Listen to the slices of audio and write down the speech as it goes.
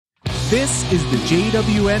This is the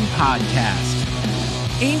JWN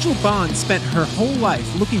Podcast. Angel Bond spent her whole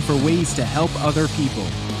life looking for ways to help other people.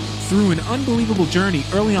 Through an unbelievable journey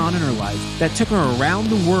early on in her life that took her around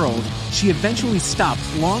the world, she eventually stopped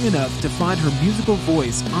long enough to find her musical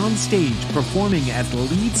voice on stage performing as the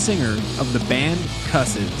lead singer of the band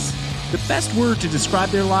Cusses. The best word to describe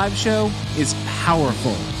their live show is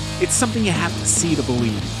powerful. It's something you have to see to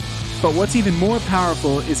believe. But what's even more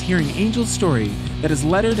powerful is hearing Angel's story that has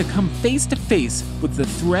led her to come face to face with the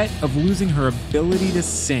threat of losing her ability to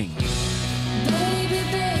sing.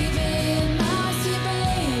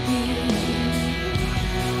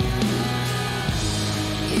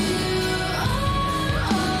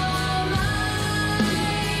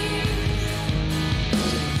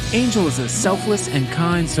 Angel is a selfless and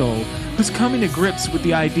kind soul who's coming to grips with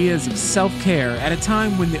the ideas of self-care at a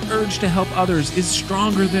time when the urge to help others is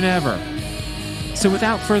stronger than ever. So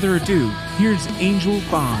without further ado, here's Angel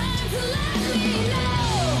Bond.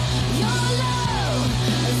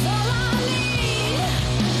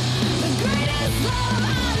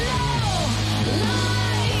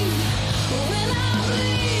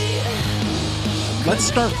 Let's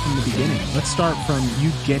start from the beginning. Let's start from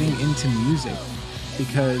you getting into music.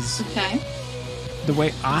 Because the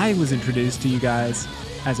way I was introduced to you guys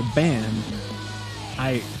as a band,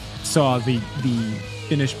 I saw the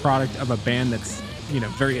finished product of a band that's,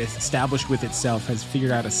 very established with itself, has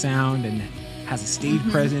figured out a sound and has a stage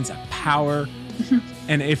presence, a power.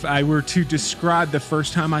 And if I were to describe the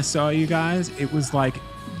first time I saw you guys, it was like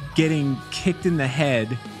getting kicked in the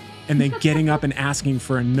head and then getting up and asking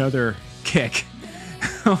for another kick.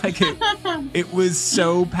 It was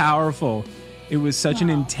so powerful. It was such an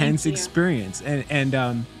intense experience.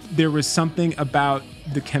 And there was something about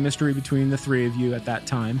the chemistry between the three of you at that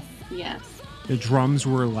time. Yes. The drums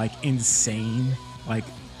were insane, like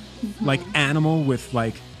Animal with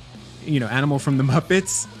Animal from the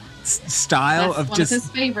Muppets style. That's of one just of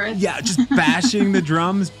his favorites. Yeah, just bashing the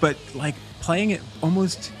drums, but playing it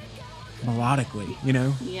almost melodically,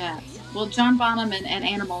 Yes. Well, John Bonham and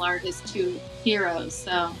Animal are his two heroes,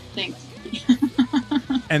 so thanks.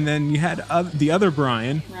 And then you had the other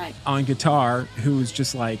Brian on guitar, who was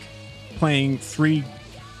just playing 3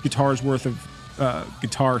 guitars worth of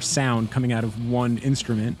guitar sound coming out of one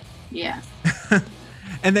instrument. Yeah.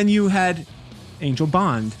 And then you had Angel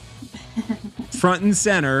Bond, front and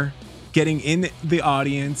center, getting in the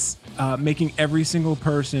audience, making every single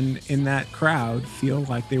person in that crowd feel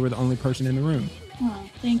like they were the only person in the room. Oh,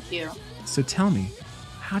 thank you. So tell me,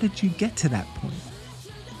 how did you get to that point?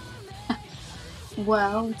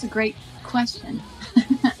 Well, it's a great question.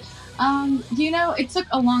 It took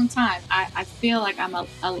a long time. I feel like I'm a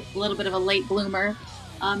little bit of a late bloomer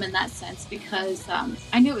in that sense because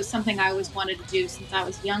I knew it was something I always wanted to do since I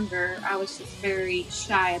was younger. I was just very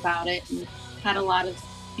shy about it and had a lot of,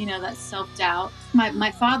 that self-doubt.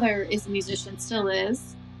 My father is a musician, still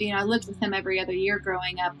is. I lived with him every other year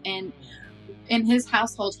growing up, and in his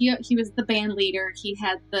household, he was the band leader. He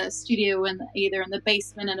had the studio either in the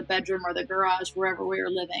basement, in a bedroom, or the garage, wherever we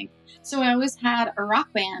were living. So I always had a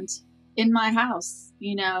rock band in my house,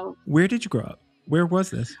 Where did you grow up? Where was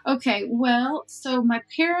this? Okay, well, so my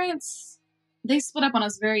parents, they split up when I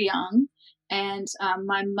was very young, and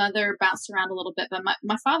my mother bounced around a little bit, but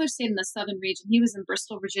my father stayed in the southern region. He was in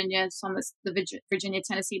Bristol, Virginia, so on the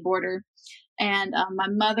Virginia-Tennessee border, and my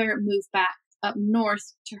mother moved back up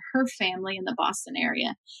north to her family in the Boston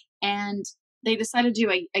area, and they decided to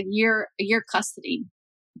do a year custody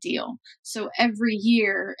deal. So every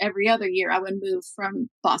other year, I would move from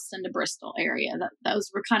Boston to Bristol area.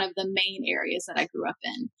 Those were kind of the main areas that I grew up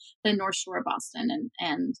in: the North Shore of Boston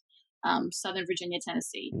and Southern Virginia,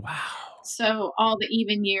 Tennessee. Wow! So all the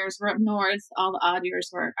even years were up north. All the odd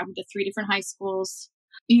years were I went to 3 different high schools.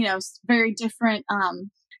 Very different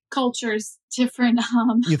cultures, different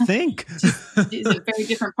you think very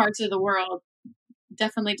different parts of the world,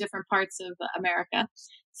 definitely different parts of America.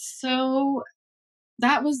 So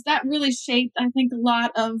that really shaped, I think, a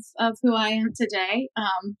lot of who I am today.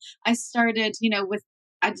 I started,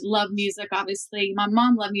 I love music, obviously. My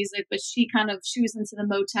mom loved music, but she was into the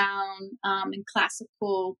Motown and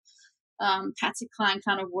classical Patsy Cline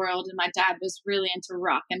kind of world, and my dad was really into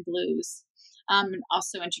rock and blues. And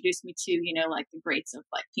also introduced me to, the greats of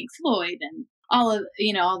Pink Floyd and all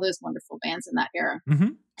those wonderful bands in that era.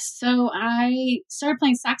 Mm-hmm. So I started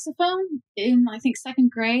playing saxophone in, I think, 2nd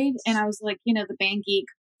grade. And I was the band geek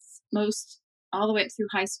all the way up through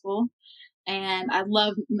high school. And I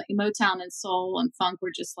love Motown and soul and funk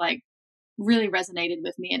were just really resonated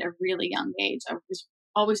with me at a really young age. I was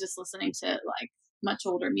always just listening to much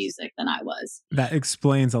older music than I was. That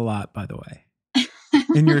explains a lot, by the way.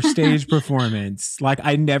 in your stage performance. Like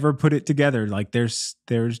I never put it together. Like there's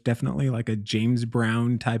definitely like a James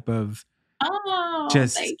Brown type of Oh,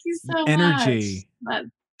 just thank you so much. energy.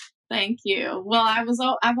 Thank you. Well, I've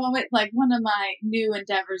always like one of my new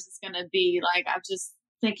endeavors is going to be like I'm just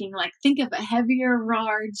thinking like think of a heavier, raw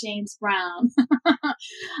James Brown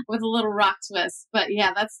with a little rock twist. But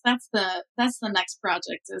yeah, that's the next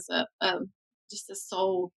project is a just a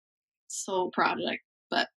soul project,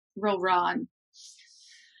 but real raw and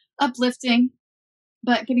uplifting.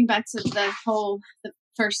 But getting back to the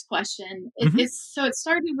first question, Mhm. it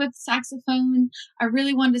started with saxophone. I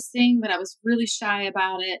really wanted to sing, but I was really shy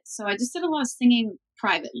about it. So I just did a lot of singing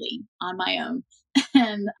privately on my own.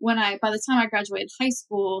 And by the time I graduated high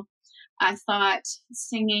school, I thought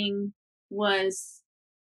singing was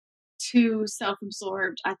too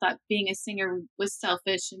self-absorbed. I thought being a singer was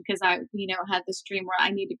selfish, and because I, had this dream where I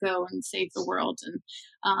need to go and save the world, and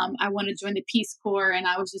I wanted to join the Peace Corps, and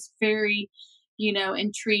I was just very,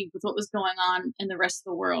 intrigued with what was going on in the rest of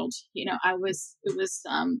the world. It was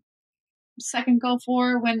second Gulf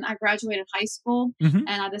War when I graduated high school, Mhm.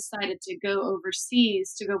 and I decided to go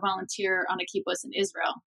overseas to go volunteer on a kibbutz in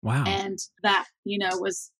Israel. Wow. And that,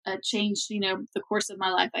 was a change, the course of my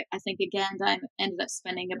life. I think, again, I ended up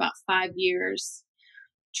spending about 5 years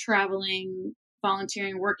traveling,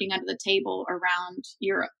 volunteering, working under the table around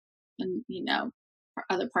Europe and,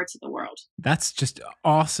 other parts of the world. That's just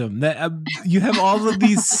awesome. That you have all of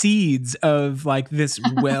these seeds of like this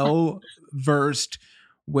well-versed,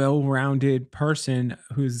 well-rounded person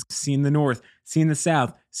who's seen the North, seen the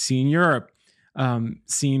South, seen Europe,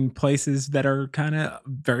 seen places that are kind of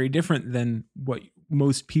very different than what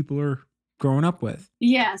most people are growing up with.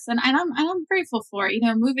 Yes, and I'm grateful for it.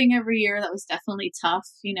 Moving every year, that was definitely tough.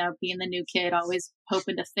 Being the new kid, always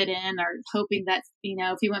hoping to fit in, or hoping that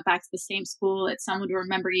if you went back to the same school, that someone would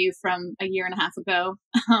remember you from a year and a half ago.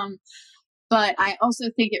 Um, but I also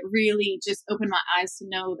think it really just opened my eyes to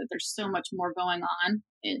know that there's so much more going on,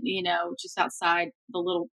 and just outside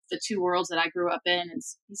the two worlds that I grew up in, and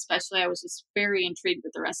especially I was just very intrigued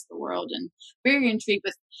with the rest of the world, and very intrigued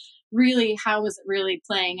with really how was it really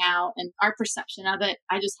playing out, and our perception of it.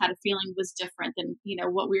 I just had a feeling was different than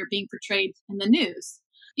what we were being portrayed in the news.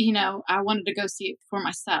 I wanted to go see it for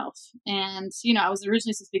myself, and I was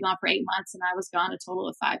originally supposed to be gone for 8 months, and I was gone a total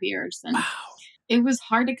of 5 years, and Wow. it was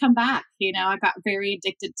hard to come back. I got very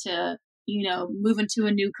addicted to moving to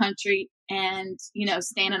a new country, and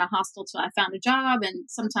staying in a hostel till I found a job, and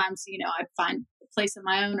sometimes I'd find a place of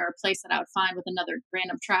my own, or a place that I would find with another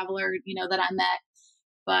random traveler that I met.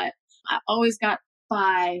 But I always got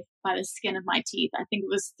by the skin of my teeth. I think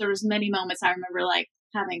there was many moments I remember like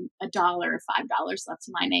having $1 or $5 left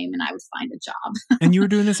to my name, and I would find a job. And you were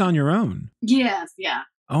doing this on your own. Yes, yeah,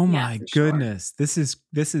 Oh yeah, my for sure. goodness. This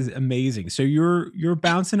is amazing. So you're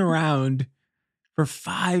bouncing around for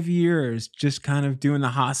 5 years just kind of doing the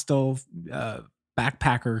hostel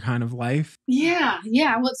backpacker kind of life. Yeah,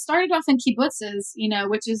 yeah. Well, it started off in kibbutzes,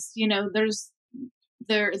 which is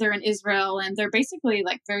they're in Israel, and they're basically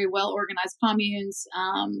like very well organized communes.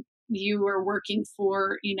 You are working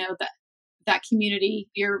for that community.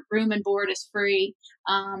 Your room and board is free.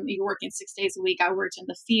 You're working 6 days a week. I worked in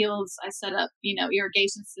the fields. I set up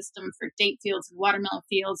irrigation system for date fields and watermelon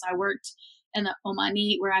fields. I worked in the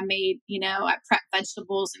Omani where I made I prepped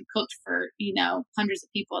vegetables and cooked for hundreds of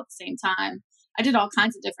people at the same time. I did all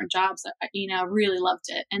kinds of different jobs. Really loved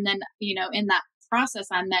it. And then in that process,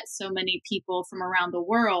 I met so many people from around the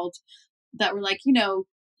world that were like,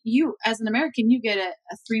 you as an American, you get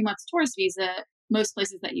a 3 month tourist visa most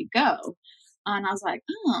places that you go. And I was like,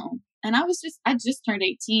 oh. And I just turned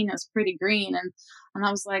 18. I was pretty green. And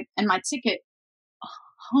I was like, and my ticket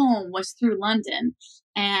home was through London.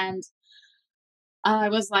 And I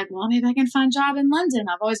was like, well, maybe I can find a job in London.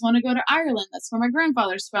 I've always wanted to go to Ireland. That's where my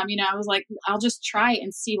grandfather's from. I was like, I'll just try it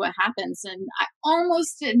and see what happens. And I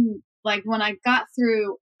almost didn't, like, when I got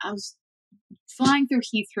through, I was flying through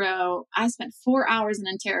Heathrow. I spent 4 hours in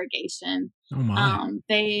interrogation. Oh my.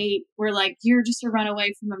 They were like, you're just a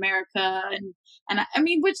runaway from America. And I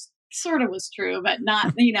mean, which sort of was true, but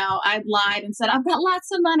not, I lied and said, I've got lots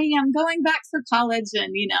of money. I'm going back for college.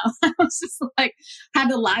 And, I was just like, had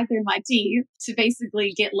to lie through my teeth to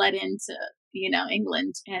basically get let into,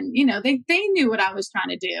 England. And, they knew what I was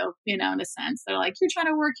trying to do, in a sense. They're like, you're trying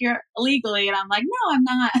to work here illegally. And I'm like, no, I'm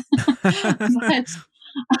not.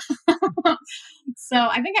 But so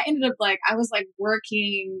I think I ended up I was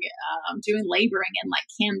working, doing laboring in like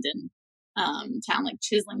Camden, town, like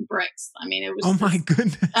chiseling bricks. I mean, it was Oh my just,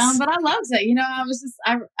 goodness. but I loved it. I was just,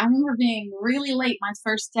 I remember being really late my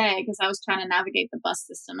first day because I was trying to navigate the bus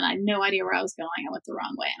system and I had no idea where I was going. I went the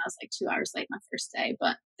wrong way and I was like 2 hours late my first day,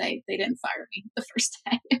 but they didn't fire me the first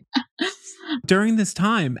day. During this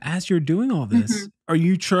time, as you're doing all this, Mhm. are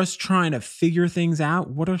you just trying to figure things out?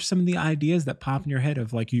 What are some of the ideas that pop in your head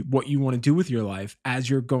of like what you want to do with your life as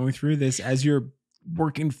you're going through this, as you're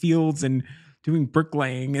working fields and doing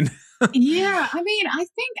bricklaying and Yeah, I mean, I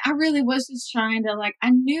think I really was just trying to I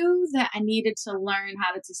knew that I needed to learn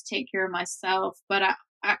how to just take care of myself, but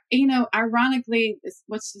ironically,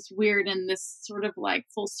 what's just weird in this sort of like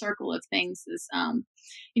full circle of things is,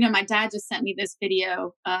 my dad just sent me this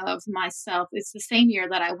video of myself. It's the same year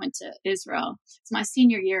that I went to Israel. It's my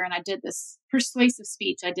senior year, and I did this persuasive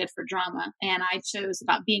speech I did for drama, and I chose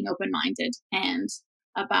about being open-minded and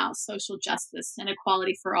about social justice and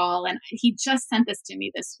equality for all. And he just sent this to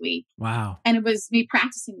me this week. wow. And it was me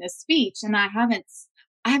practicing this speech. And I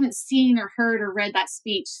haven't seen or heard or read that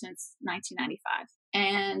speech since 1995.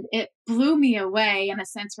 And it blew me away in a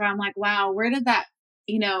sense where I'm like, wow, where did that,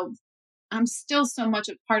 you know, I'm still so much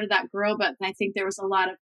a part of that girl, but I think there was a lot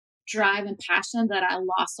of drive and passion that I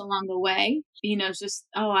lost along the way. Just,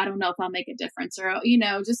 oh, I don't know if I'll make a difference, or,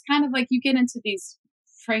 just kind of like you get into these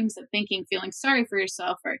frames of thinking, feeling sorry for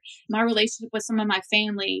yourself, or my relationship with some of my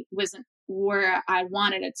family wasn't where I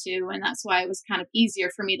wanted it to. And that's why it was kind of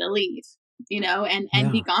easier for me to leave, and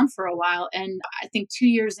be Yeah. gone for a while. And I think 2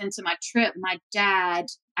 years into my trip, my dad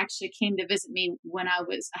actually came to visit me when I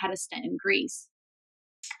had a stint in Greece.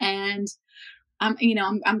 And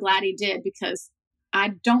I'm glad he did because I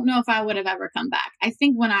don't know if I would have ever come back. I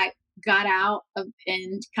think when I got out of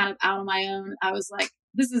and kind of out on my own, I was like,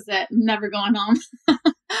 this is it, I'm never going home.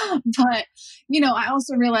 But, I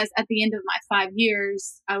also realized at the end of my 5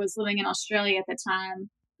 years, I was living in Australia at the time.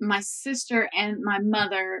 My sister and my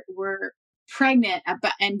mother were pregnant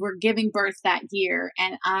and were giving birth that year.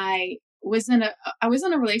 And I was in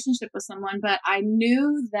a relationship with someone, but I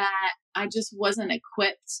knew that I just wasn't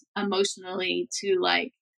equipped emotionally to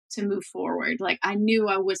move forward. Like I knew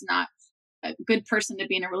I was not a good person to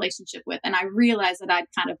be in a relationship with. And I realized that I'd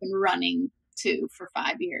kind of been running to for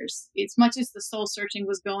 5 years. As much as the soul searching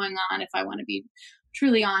was going on, if I want to be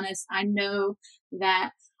truly honest, I know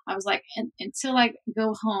that I was like, until I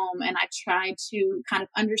go home and I try to kind of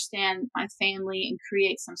understand my family and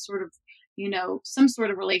create some sort of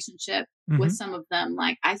relationship with Hmm. some of them,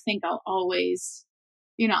 like I think I'll always,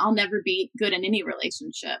 I'll never be good in any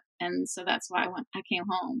relationship. And so that's why I came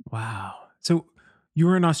home. Wow. So you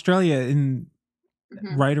were in Australia in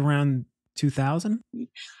Hmm. right around 2000?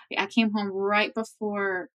 I came home right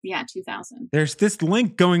before, yeah, 2000. There's this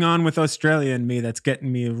link going on with Australia and me that's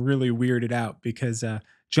getting me really weirded out because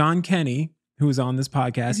John Kenny, who is on this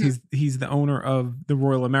podcast, Hmm. he's the owner of the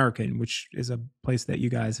Royal American, which is a place that you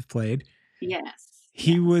guys have played. Yes.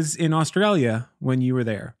 He Yes. was in Australia when you were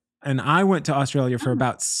there. And I went to Australia for Oh,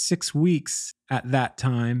 about 6 weeks at that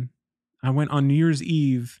time. I went on New Year's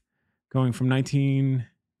Eve going from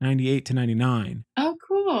 1998 to 99. oh,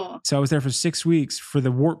 cool. So I was there for 6 weeks for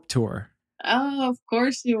the Warp Tour. Oh, of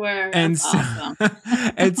course you were. And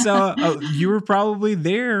That's so, awesome. you were probably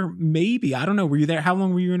there, maybe. I don't know. Were you there? How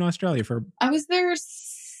long were you in Australia for? I was there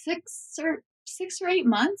 6 or 8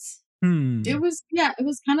 months. Hmm. It was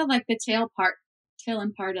kind of like the tail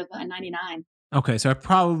end part of 99. Okay. So I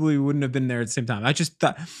probably wouldn't have been there at the same time. I just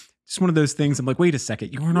thought, just one of those things. I'm like, wait a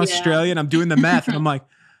second. You were in Yeah. Australia and I'm doing the math. And I'm like,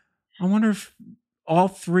 I wonder if all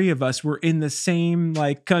three of us were in the same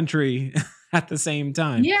like country at the same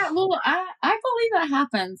time. Yeah, well, I believe that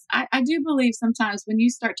happens. I do believe sometimes when you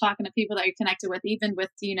start talking to people that you're connected with, even with,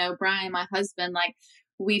 Brian, my husband, like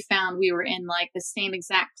we found we were in like the same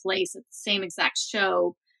exact place at the same exact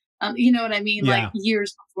show. You know what I mean? Like Yeah.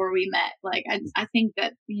 years before we met. Like I think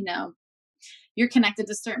that, you're connected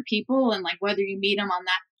to certain people, and like whether you meet them on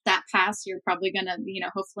that pass, you're probably gonna,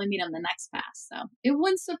 hopefully meet them the next pass. So it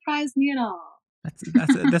wouldn't surprise me at all.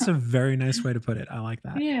 That's a very nice way to put it. I like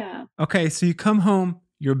that. Yeah. Okay, so you come home,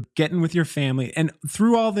 you're getting with your family, and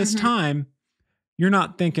through all this Hmm. time, you're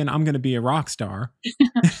not thinking I'm going to be a rock star.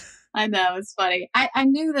 I know, it's funny. I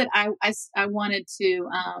knew that I wanted to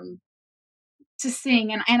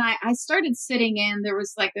sing, and I started sitting in. There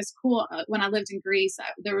was like this cool when I lived in Greece.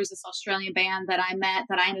 There was this Australian band that I met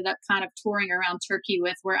that I ended up kind of touring around Turkey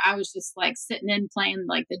with, where I was just like sitting in playing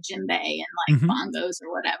like the djembe and like Hmm. bongos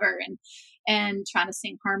or whatever, and trying to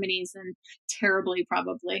sing harmonies and terribly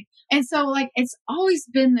probably. And so like it's always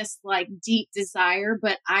been this like deep desire,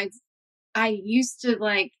 but I used to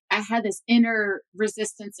like I had this inner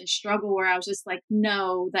resistance and struggle where I was just like,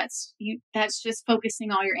 no, that's just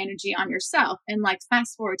focusing all your energy on yourself. And like,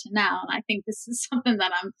 fast forward to now. And I think this is something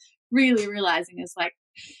that I'm really realizing is like,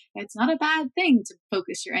 it's not a bad thing to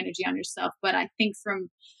focus your energy on yourself. But I think from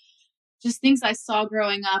just things I saw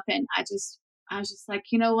growing up, and I was just like,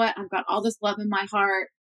 you know what? I've got all this love in my heart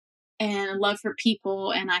and love for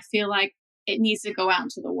people. And I feel like it needs to go out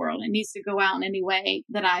into the world. It needs to go out in any way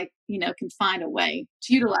that I, can find a way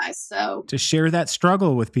to utilize. So to share that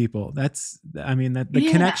struggle with people. That the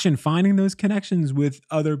yeah, connection, finding those connections with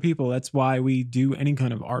other people. That's why we do any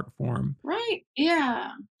kind of art form. right.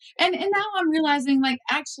 Yeah. And now I'm realizing like,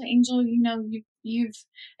 actually, Angel, you've,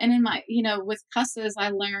 and in my, with Cusses, I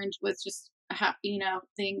learned with just how,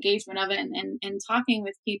 the engagement of it and talking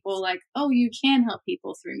with people like, oh, you can help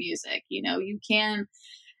people through music. You can,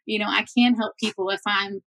 I can help people if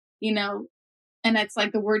I'm, you know, and it's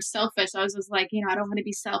like the word selfish. I was just like, I don't want to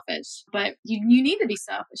be selfish, but you need to be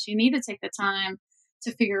selfish. You need to take the time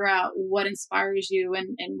to figure out what inspires you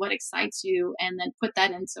and what excites you, and then put that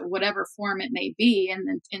into whatever form it may be,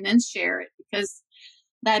 and then share it, because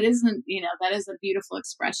that isn't, that is a beautiful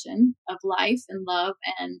expression of life and love.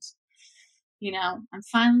 And, I'm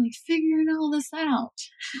finally figuring all this out.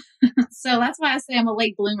 So that's why I say I'm a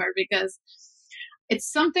late bloomer, because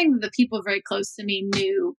it's something that the people very close to me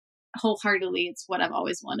knew wholeheartedly. It's what I've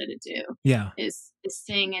always wanted to do. Yeah. Is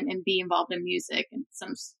sing and be involved in music and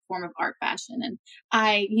some form of art fashion. And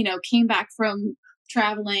I, came back from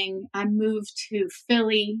traveling. I moved to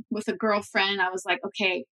Philly with a girlfriend. I was like,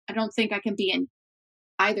 okay, I don't think I can be in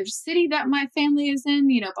either city that my family is in,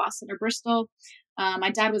 Boston or Bristol.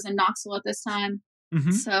 My dad was in Knoxville at this time.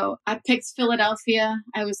 Mm-hmm. So I picked Philadelphia.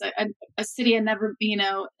 I was a city a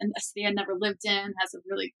city I never lived in, has a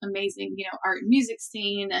really amazing, art and music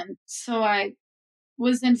scene. And so I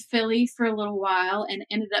was in Philly for a little while and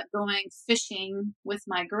ended up going fishing with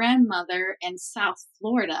my grandmother in South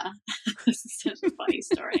Florida. This is such a funny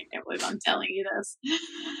story. I can't believe I'm telling you this.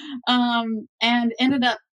 And ended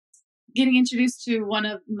up getting introduced to one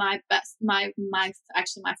of my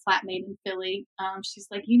actually my flatmate in Philly. She's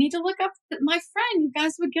like, you need to look up my friend. You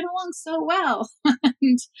guys would get along so well.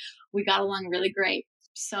 And we got along really great.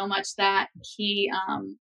 So much that he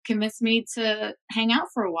convinced me to hang out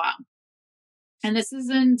for a while. And this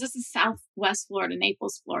is Southwest Florida,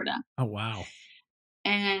 Naples, Florida. Oh, wow.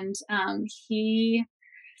 And he,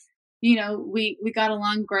 we got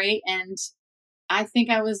along great. And I think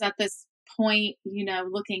I was at this point,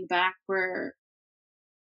 looking back, where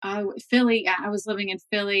I was living in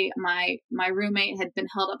Philly. My roommate had been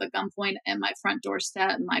held up at gunpoint at my front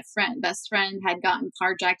doorstep. My best friend had gotten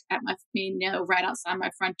carjacked at right outside my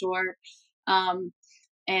front door.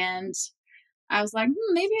 And I was like,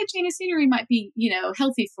 maybe a change of scenery might be,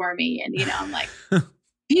 healthy for me. And, I'm like,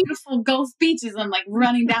 beautiful Gulf beaches. I'm like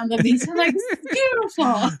running down the beach. I'm like, this is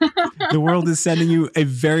beautiful. The world is sending you a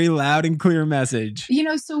very loud and clear message.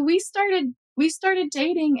 So we started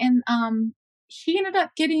dating, and he ended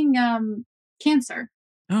up getting cancer.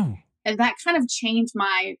 Oh. And that kind of changed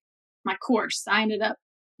my course. I ended up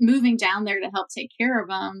moving down there to help take care of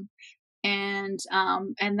him. And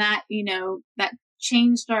that, that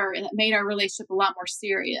that made our relationship a lot more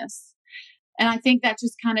serious. And I think that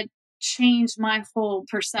just kind of changed my whole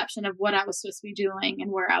perception of what I was supposed to be doing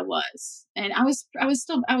and where I was. And I was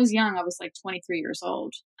young. I was like 23 years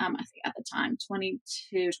old. I think at the time,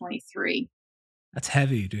 22, 23. That's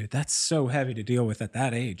heavy, dude. That's so heavy to deal with at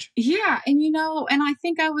that age. Yeah. And, and I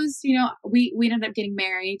think I was, we ended up getting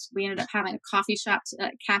married. We ended up having a coffee shop,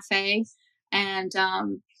 cafe. And,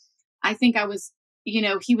 I think I was,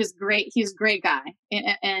 he was great. He was a great guy.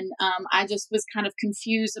 And I just was kind of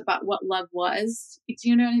confused about what love was. Do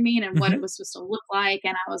you know what I mean? And what it was supposed to look like.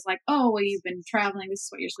 And I was like, oh, well, you've been traveling. This is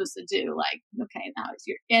what you're supposed to do. Like, okay, now it's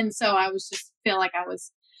and so I was just feel like I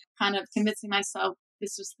was kind of convincing myself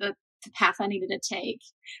this was the path I needed to take.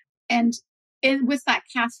 And with that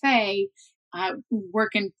cafe,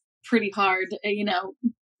 working pretty hard,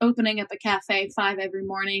 opening up a cafe 5 every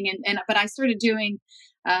morning. But I started doing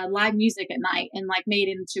live music at night, and like made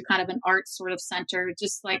it into kind of an art sort of center,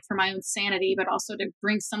 just like for my own sanity, but also to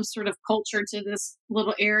bring some sort of culture to this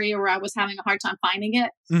little area where I was having a hard time finding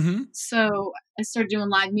it. Mm-hmm. So I started doing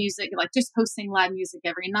live music, like just hosting live music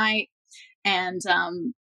every night, and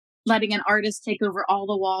letting an artist take over all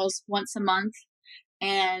the walls once a month.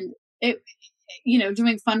 And it,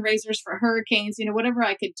 doing fundraisers for hurricanes, whatever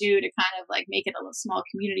I could do to kind of like make it a little small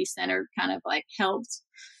community center, kind of like helped,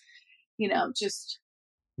 just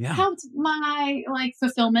helped my like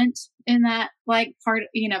fulfillment in that like part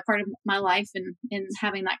of my life, and in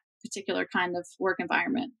having that particular kind of work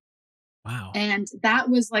environment. Wow. And that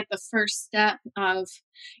was like the first step of,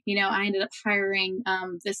 I ended up hiring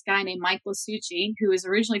this guy named Mike Lasucci, who is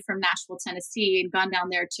originally from Nashville, Tennessee, and gone down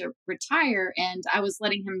there to retire. And I was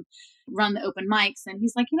letting him run the open mics. And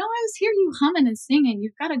he's like, I was hearing you humming and singing.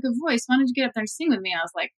 You've got a good voice. Why don't you get up there and sing with me? And I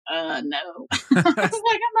was like, no. I was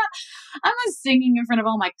like, I'm not singing in front of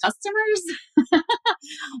all my customers.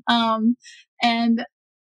 And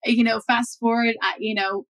fast forward,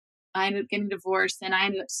 I ended up getting divorced and I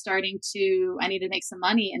ended up I needed to make some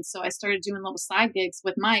money. And so I started doing little side gigs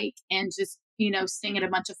with Mike and just, singing a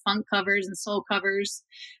bunch of funk covers and soul covers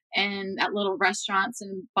and at little restaurants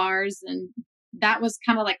and bars. And that was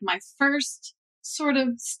kind of like my first sort of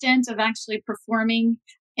stint of actually performing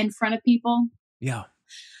in front of people. Yeah.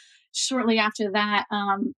 Shortly after that,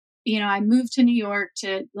 I moved to New York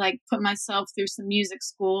to like put myself through some music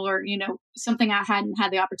school or, something I hadn't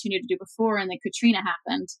had the opportunity to do before. And then Katrina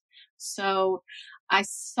happened. So I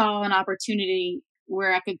saw an opportunity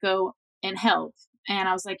where I could go and help. And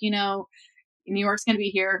I was like, New York's going to be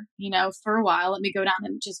here, for a while. Let me go down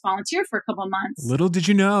and just volunteer for a couple of months. Little did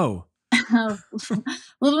you know.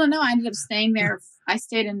 Little to know, I ended up staying there. I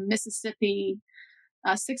stayed in Mississippi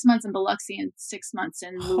 6 months in Biloxi and 6 months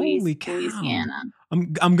in Holy cow. Louisiana.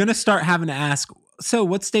 I'm going to start having to ask, so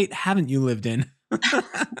what state haven't you lived in?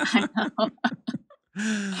 I know.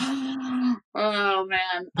 Oh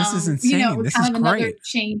man. This is insane. This is great. Another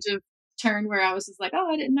change of turn where I was just like,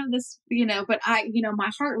 oh, I didn't know this, but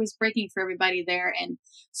my heart was breaking for everybody there. And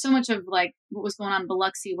so much of like what was going on in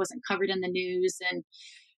Biloxi wasn't covered in the news. And,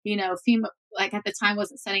 FEMA, like at the time,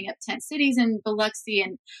 wasn't setting up tent cities in Biloxi.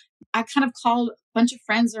 And I kind of called a bunch of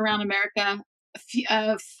friends around America,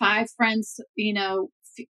 5 friends,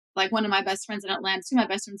 like one of my best friends in Atlanta, 2 of my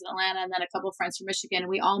best friends in Atlanta, and then a couple of friends from Michigan. And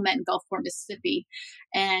we all met in Gulfport, Mississippi.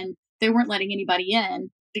 And they weren't letting anybody in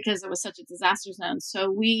because it was such a disaster zone. So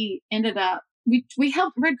we ended up, we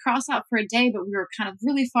helped Red Cross out for a day, but we were kind of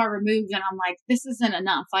really far removed. And I'm like, this isn't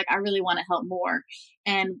enough. Like, I really want to help more.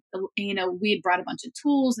 And, we had brought a bunch of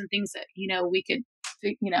tools and things that, we could,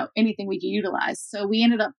 anything we could utilize. So we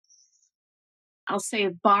ended up, I'll say,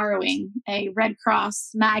 borrowing a Red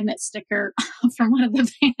Cross magnet sticker from one of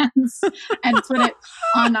the vans and put it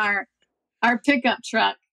on our pickup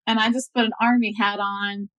truck. And I just put an army hat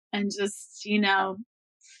on and just,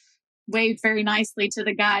 waved very nicely to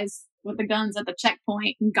the guys with the guns at the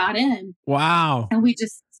checkpoint and got in. Wow. And we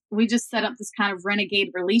just set up this kind of renegade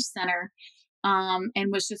relief center. And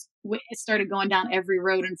it started going down every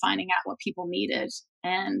road and finding out what people needed,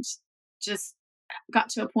 and just got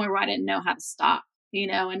to a point where I didn't know how to stop,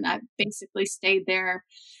 and I basically stayed there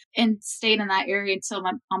and stayed in that area until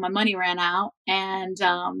all my money ran out. And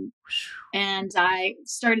I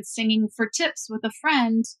started singing for tips with a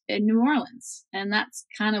friend in New Orleans. And that's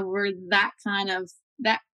kind of where that kind of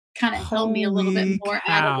helped me a little bit more,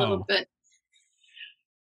 add a little bit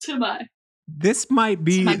to my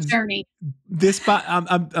journey.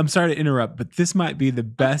 I'm sorry to interrupt, but this might be the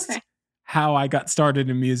best how I got started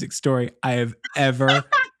in music story I have ever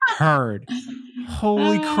heard.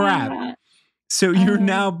 Holy crap. So you're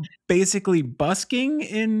now basically busking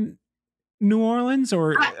in New Orleans,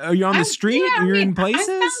 or are you on the street? You're in places?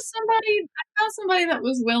 I found somebody that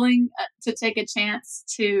was willing to take a chance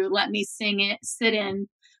to let me sit in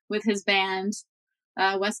with his band,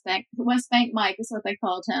 West Bank Mike is what they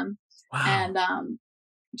called him. Wow. And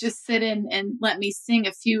just sit in and let me sing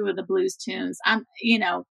a few of the blues tunes. I'm,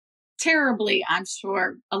 terribly, I'm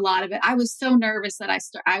sure, a lot of it. I was so nervous that I'd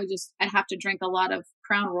have to drink a lot of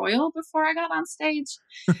Crown Royal before I got on stage.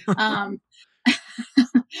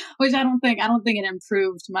 Which I don't think it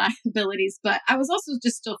improved my abilities, but I was also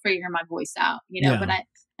just still figuring my voice out, but I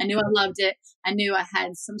knew I loved it. I knew I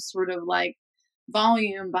had some sort of like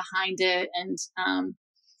volume behind it. And,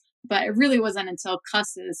 but it really wasn't until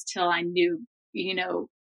Cusses till I knew,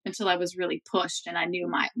 until I was really pushed and I knew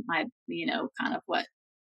my, kind of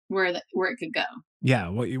where it could go. Yeah.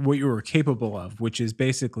 What you were capable of, which is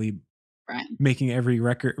basically making every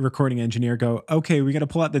recording engineer go, okay, we got to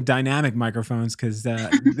pull out the dynamic microphones because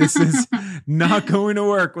this is not going to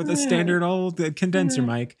work with a standard old condenser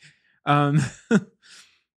mic.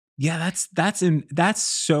 Yeah, that's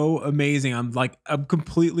so amazing. I'm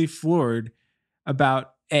completely floored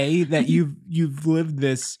about that you've lived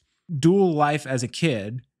this dual life as a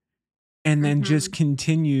kid, and then just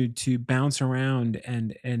continued to bounce around,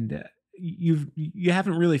 and you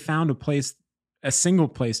haven't really found a single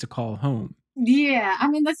place to call home. Yeah, I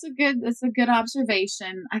mean that's a good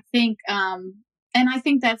observation. I think, and I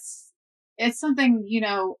think it's something,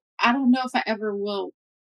 I don't know if I ever will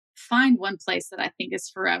find one place that I think is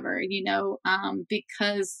forever,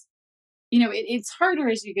 because it's harder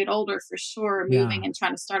as you get older for sure, moving Yeah. and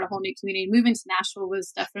trying to start a whole new community. Moving to Nashville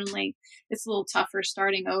was definitely, it's a little tougher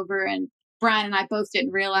starting over. And Brian and I both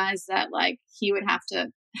didn't realize that like he would have to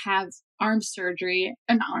have arm surgery,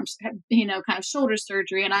 not arms, kind of shoulder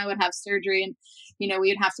surgery, and I would have surgery, and we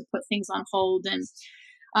would have to put things on hold,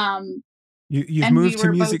 um, You've and we moved to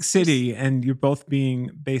were both Music just City and you're both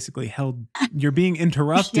being basically held, you're being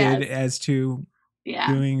interrupted yes, as to yeah,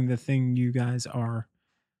 doing the thing you guys are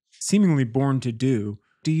seemingly born to do.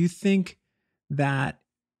 Do you think that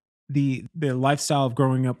the lifestyle of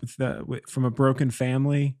growing up from a broken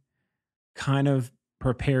family kind of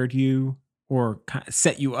prepared you or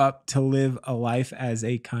set you up to live a life as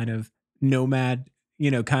a kind of nomad,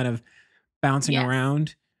 kind of bouncing yes,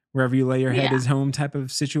 around wherever you lay your head yeah. is home type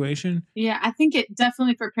of situation? Yeah, I think it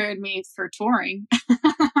definitely prepared me for touring.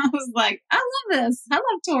 I was like, I love this. I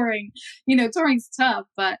love touring. Touring's tough,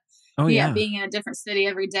 but Oh yeah, yeah. being in a different city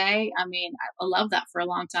every day. I mean, I love that for a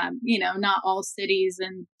long time. Not all cities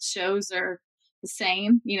and shows are the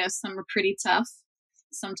same. Some are pretty tough.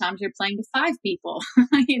 Sometimes you're playing to five people,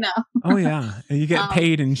 you know. Oh yeah. And you get Um,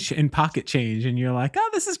 paid in pocket change and you're like, "Oh,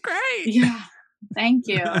 this is great." yeah, thank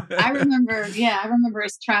you. I remember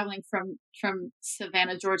us traveling from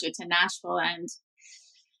Savannah, Georgia to Nashville, and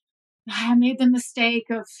I made the mistake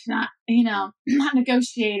of not, not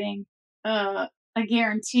negotiating a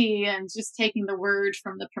guarantee and just taking the word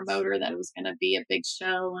from the promoter that it was going to be a big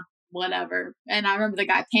show and whatever. And I remember the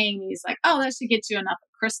guy paying me. He's like, "Oh, that should get you enough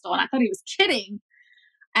at Crystal." And I thought he was kidding.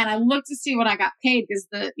 And I looked to see what I got paid because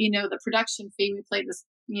the production fee. We played this,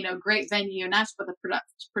 great venue in Nashville. The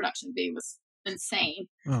production fee was insane.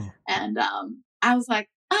 Oh. And I was like,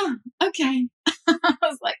 "Oh, okay." I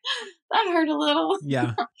was like, that hurt a little.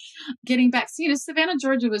 Yeah. Getting back, so, Savannah,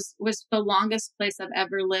 Georgia was the longest place I've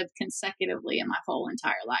ever lived consecutively in my whole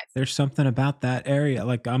entire life. There's something about that area.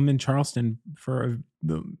 Like I'm in Charleston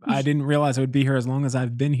I didn't realize I would be here as long as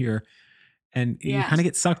I've been here. And you Yeah. kind of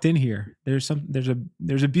get sucked in here. There's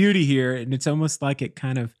a beauty here, and it's almost like it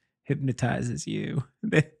kind of hypnotizes you.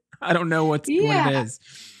 I don't know what it Yeah. is.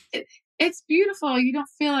 It's beautiful. You don't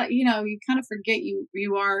feel like, you kind of forget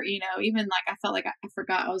you are, even like I felt like I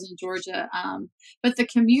forgot I was in Georgia. But the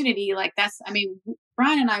community, like I mean,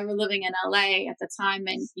 Brian and I were living in LA at the time,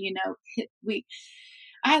 and we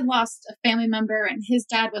I had lost a family member, and his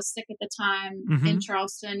dad was sick at the time in Hmm.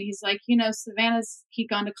 Charleston. He's like, he'd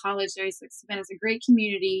gone to college there. He's like, Savannah's a great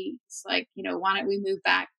community. It's like, why don't we move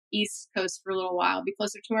back East Coast for a little while, be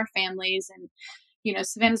closer to our families? And,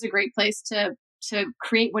 Savannah's a great place to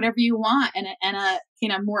create whatever you want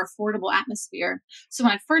in a more affordable atmosphere. So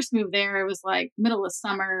when I first moved there, it was like middle of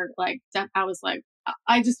summer, like I was like,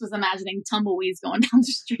 I just was imagining tumbleweeds going down the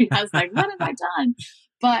street. I was like, what have I done?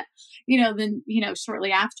 But then,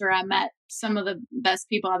 shortly after I met some of the best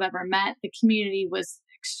people I've ever met, the community was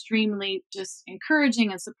extremely just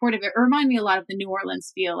encouraging and supportive. It reminded me a lot of the New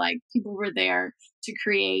Orleans feel. Like people were there to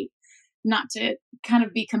create, not to kind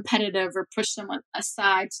of be competitive or push someone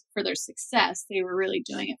aside for their success. They were really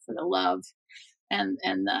doing it for the love and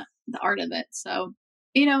the art of it. So,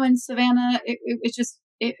 in Savannah, it just,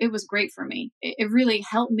 it was great for me. It really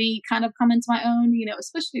helped me kind of come into my own,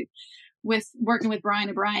 especially with working with Brian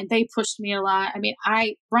and Brian. They pushed me a lot. I mean,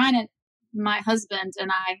 Brian and my husband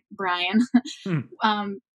and Brian,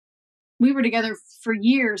 Hmm. we were together for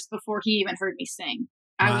years before he even heard me sing.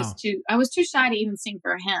 Wow. I was too shy to even sing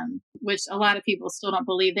for him, which a lot of people still don't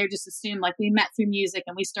believe. They just assume like we met through music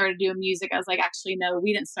and we started doing music. I was like, actually, no,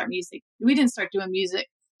 we didn't start music. We didn't start doing music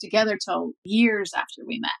together till years after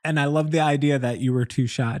we met. And I love the idea that you were too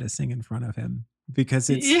shy to sing in front of him because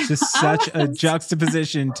it's Yeah, just such I a was.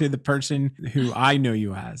 juxtaposition to the person who I know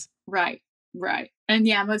you as. Right, right. And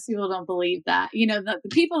yeah, most people don't believe that. The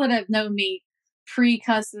people that have known me pre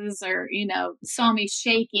Cusses or, saw me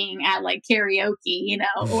shaking at like karaoke,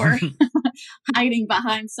 or hiding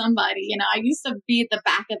behind somebody. I used to be at the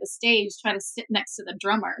back of the stage, try to sit next to the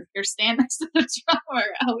drummer or stand next to the drummer.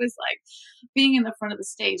 I was like, being in the front of the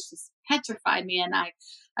stage just petrified me. And I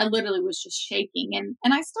literally was just shaking,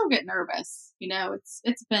 and I still get nervous.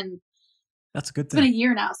 That's a good It's been thing. a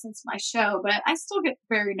year now since my show, but I still get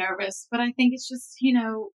very nervous. But I think it's just,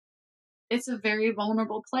 it's a very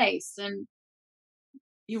vulnerable place, and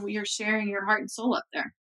you're sharing your heart and soul up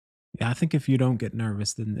there. Yeah, I think if you don't get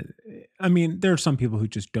nervous, then I mean, there are some people who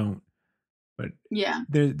just don't, but Yeah.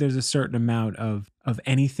 there's a certain amount of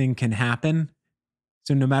anything can happen.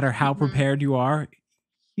 So no matter how Hmm. prepared you are,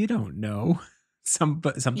 you don't know.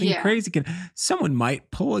 But something Yeah. crazy someone might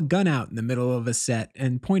pull a gun out in the middle of a set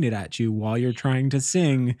and point it at you while you're trying to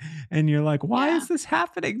sing, and you're like, "Why Yeah. is this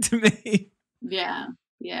happening to me?" Yeah.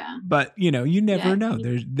 Yeah. But, you know, you never Yeah. know.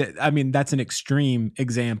 I mean, that's an extreme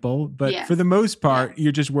example, but for Yes. the most part, Yes.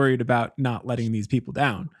 you're just worried about not letting these people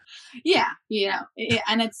down. Yeah.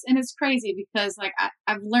 And it's crazy because like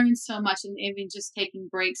I've learned so much, and even just taking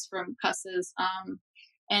breaks from Cusses,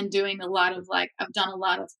 and doing a lot of like, I've done a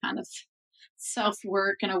lot of kind of self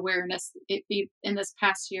work and awareness in this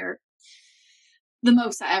past year, the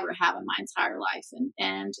most I ever have in my entire life.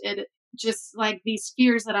 And it just like these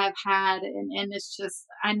fears that I've had, and it's just,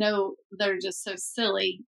 I know they're just so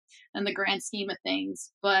silly in the grand scheme of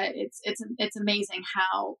things, but it's amazing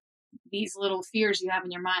how these little fears you have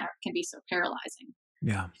in your mind can be so paralyzing.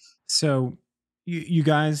 Yeah. So you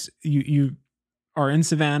guys, you are in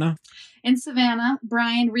Savannah. In Savannah,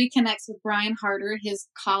 Brian reconnects with Brian Harder, his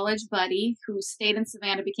college buddy who stayed in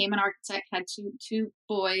Savannah, became an architect, had two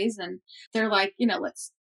boys, and they're like,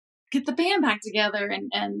 let's get the band back together,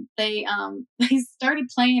 and they they started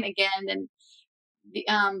playing again, and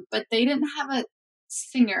but they didn't have a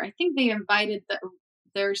singer. I think they invited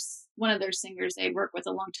their one of their singers they worked with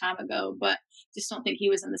a long time ago, but just don't think he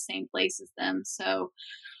was in the same place as them. So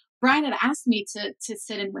Brian had asked me to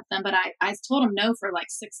sit in with them, but I told him no for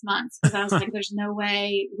like 6 months because I was like, there's no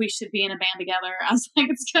way we should be in a band together. I was like,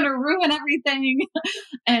 it's gonna ruin everything.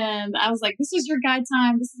 And I was like, this is your guy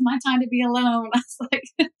time. This is my time to be alone. I was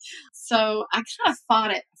like, so I kind of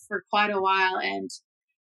fought it for quite a while, and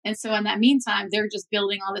so in that meantime, they're just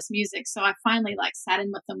building all this music. So I finally like sat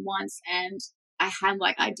in with them once, and I had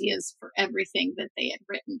like ideas for everything that they had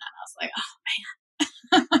written, and I was like, oh man.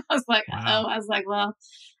 Wow. I was like, well,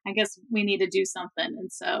 I guess we need to do something.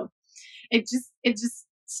 And so it just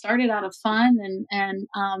started out of fun,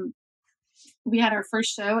 and we had our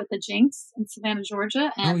first show at the Jinx in Savannah,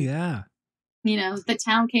 Georgia, Oh and yeah. the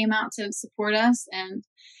town came out to support us, and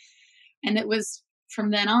it was,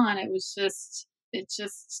 from then on, it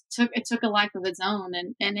took a life of its own,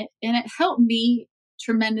 and it helped me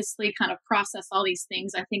tremendously kind of process all these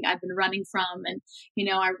things I think I've been running from. And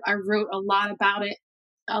I wrote a lot about it,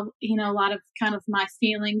 a lot of kind of my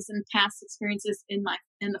feelings and past experiences in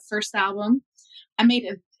the first album. I made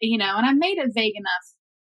it, and I made it vague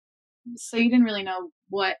enough so you didn't really know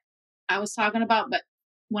what I was talking about. But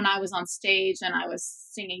when I was on stage and I was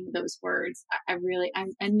singing those words, I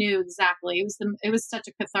knew exactly. It was such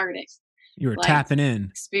a cathartic You were like tapping in.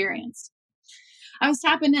 experience. I was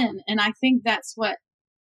tapping in, and I think that's what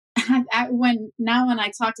when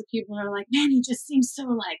I talk to people, they're like, "Man, you just seem so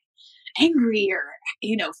like angry, or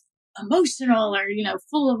emotional, or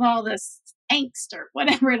full of all this angst or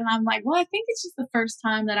whatever." And I'm like, well, I think it's just the first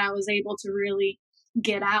time that I was able to really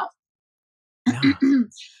get out. Yeah.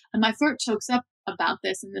 And my throat chokes up about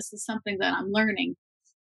this, and this is something that I'm learning.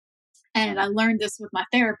 And I learned this with my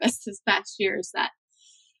therapist this past year, is that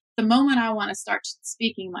the moment I want to start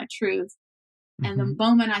speaking my truth, and the Mhm.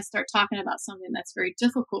 moment I start talking about something that's very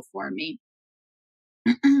difficult for me,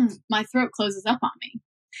 my throat closes up on me.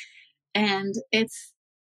 And it's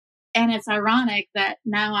ironic that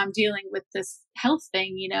now I'm dealing with this health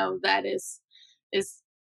thing, that is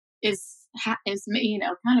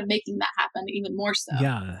kind of making that happen even more so.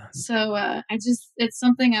 Yeah. So it's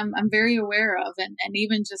something I'm very aware of, and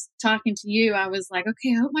even just talking to you, I was like,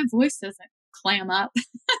 okay, I hope my voice doesn't clam up.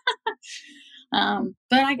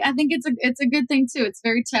 But I think it's a good thing too. It's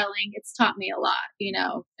very telling. It's taught me a lot,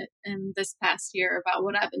 in this past year, about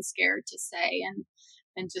what I've been scared to say,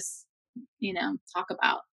 and just talk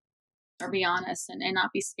about, or be honest, and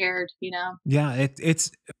not be scared. Yeah,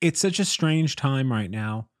 it's such a strange time right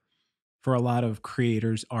now for a lot of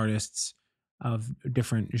creators, artists of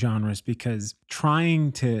different genres, because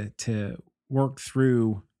trying to work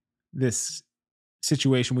through this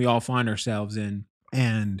situation we all find ourselves in,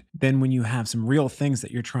 and then when you have some real things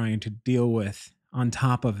that you're trying to deal with on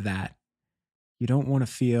top of that, you don't want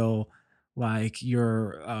to feel like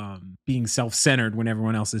you're being self-centered when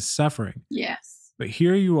everyone else is suffering. Yes. But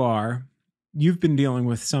here you are, you've been dealing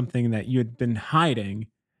with something that you had been hiding.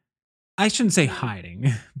 I shouldn't say Mhm.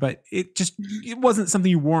 hiding, but it wasn't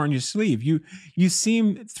something you wore on your sleeve. You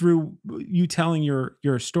seem, through you telling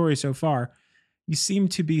your story so far, you seem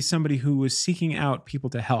to be somebody who was seeking out people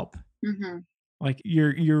to help. Mhm. Like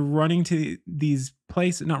you're running to these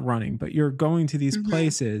places, not running, but you're going to these Mhm.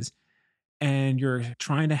 places and you're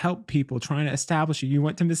trying to help people, trying to establish you. You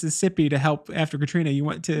went to Mississippi to help after Katrina. You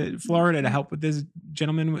went to Florida to Mhm. help with this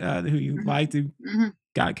gentleman who you Mhm. liked who Mhm.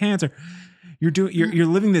 got cancer. Mhm. You're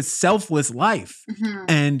living this selfless life. Mhm.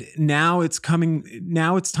 And now it's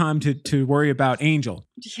time to worry about Angel.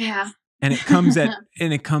 Yeah. And it comes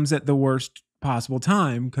at the worst possible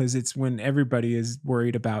time, because it's when everybody is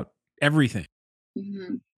worried about everything.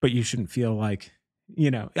 Mhm. But you shouldn't feel like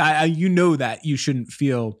You know that you shouldn't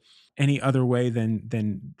feel any other way than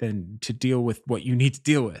to deal with what you need to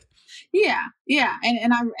deal with. Yeah. Yeah.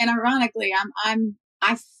 And ironically,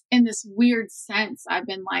 I in this weird sense, I've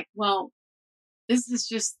been like, well, this is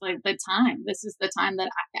just like the time. This is the time that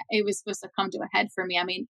it was supposed to come to a head for me. I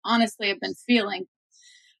mean, honestly, I've been feeling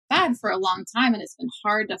bad for a long time, and it's been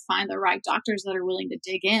hard to find the right doctors that are willing to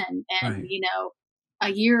dig in. And, Right. A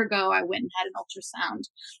year ago, I went and had an ultrasound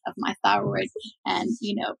of my thyroid, and,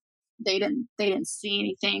 they didn't see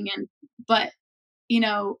anything. But, you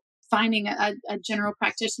know, finding a general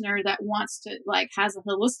practitioner that wants to has a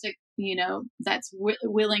holistic, that's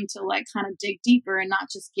willing to kind of dig deeper and not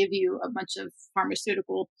just give you a bunch of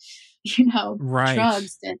pharmaceutical, Right.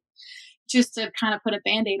 drugs and just to kind of put a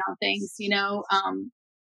band-aid on things.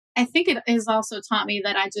 I think it has also taught me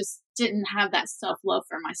that I just didn't have that self-love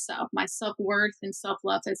for myself. My self-worth and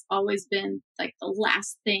self-love has always been like the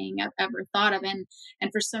last thing I've ever thought of. And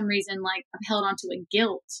for some reason, I've held on to a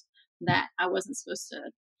guilt that I wasn't supposed to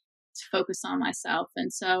focus on myself.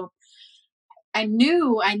 And so I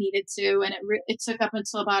knew I needed to, and it took up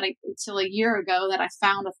until a year ago that I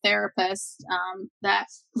found a therapist that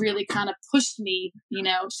really kind of pushed me. She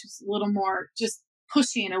was a little more just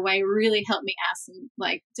pushy in a way, really helped me ask some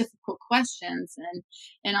difficult questions,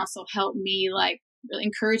 and also helped me really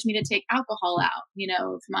encourage me to take alcohol out.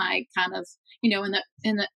 Of my kind of in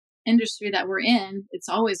the industry that we're in, it's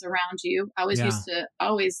always around you. I was Yeah. used to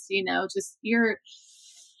always just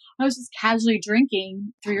I was just casually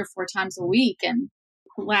drinking 3 or 4 times a week. And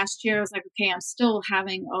last year I was like, okay, I'm still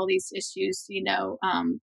having all these issues,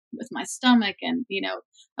 with my stomach and,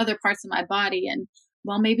 other parts of my body. And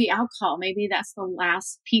well, maybe alcohol, maybe that's the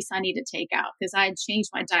last piece I need to take out, because I had changed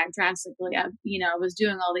my diet drastically. I was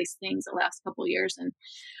doing all these things the last couple of years, and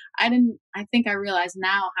I think I realize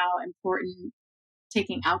now how important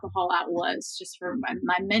taking alcohol out was just for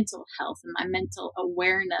my mental health and my mental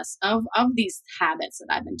awareness of these habits that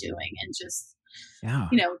I've been doing, and just, Yeah.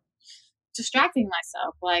 you know, distracting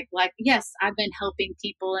myself. Yes, I've been helping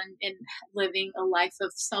people and living a life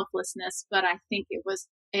of selflessness, but I think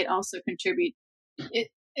it also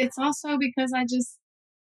it's also because I just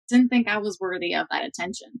didn't think I was worthy of that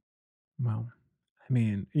attention. Well, I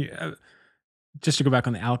mean, yeah, just to go back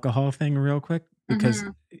on the alcohol thing real quick, because Hmm.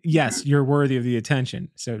 yes, Hmm. you're worthy of the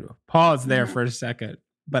attention. So pause there Hmm. for a second.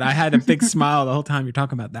 But I had a big smile the whole time you're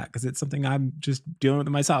talking about that, because it's something I'm just dealing with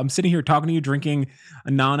myself. I'm sitting here talking to you, drinking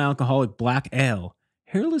a non-alcoholic black ale,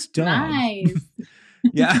 hairless dog. Nice.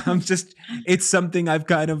 Yeah, it's something I've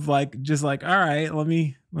kind of all right, let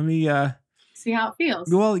me See how it feels.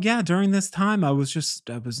 well, yeah, during this time, I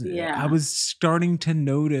Yeah. was starting to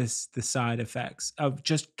notice the side effects of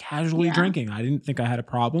just casually Yeah. drinking. I didn't think I had a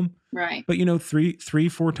problem, Right. but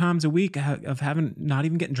 4 times a week of having not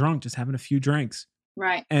even getting drunk, just having a few drinks,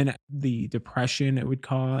 Right. and the depression it would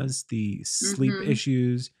cause, the sleep Hmm.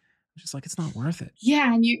 issues, just like it's not worth it.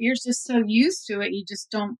 Yeah, and you're just so used to it, you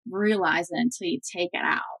just don't realize it until you take it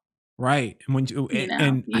out. Right, and when you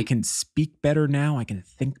and I You can speak better now, I can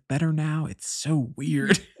think better now. It's so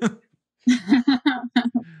weird.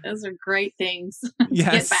 Those are great things to get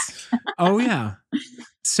back. Yes. Oh yeah.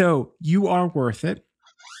 So you are worth it.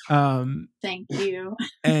 Um, Thank you.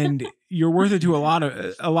 and you're worth it to a lot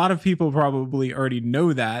of people probably already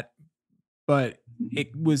know that, but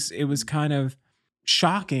it was kind of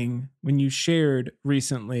shocking when you shared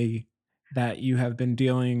recently that you have been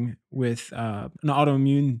dealing with an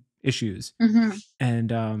autoimmune issues, Hmm.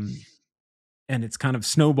 and and it's kind of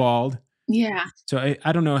snowballed. Yeah. So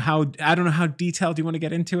I don't know how detailed you want to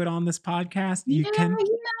get into it on this podcast. Yeah, You can. I mean,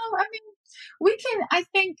 we can I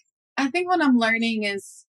think what I'm learning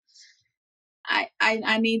is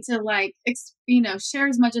I need to share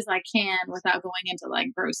as much as I can without going into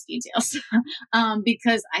gross details.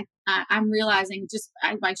 Because I'm realizing just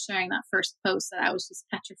by sharing that first post that I was just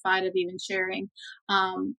petrified of even sharing.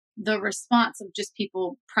 The response of just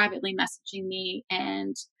people privately messaging me,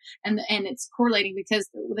 and it's correlating, because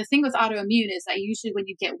the thing with autoimmune is that usually when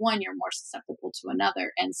you get one, you're more susceptible to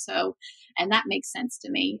another. And that makes sense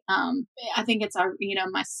to me. I think it's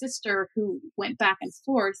my sister who went back and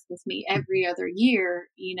forth with me every other year.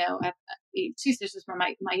 Two sisters, where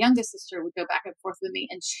my youngest sister would go back and forth with me,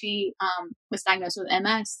 and she was diagnosed with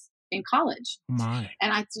MS in college. Oh my.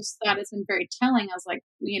 And I just thought it's been very telling. I was like,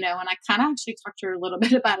 and I kind of actually talked to her a little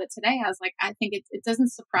bit about it today. I was like, I think it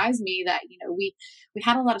doesn't surprise me that, we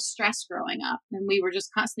had a lot of stress growing up, and we were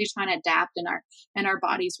just constantly trying to adapt, and our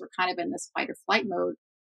bodies were kind of in this fight or flight mode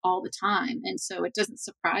all the time. And so it doesn't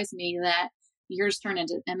surprise me that yours turned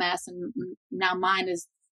into MS, and now mine is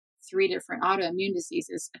 3 different autoimmune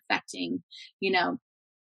diseases affecting, you know,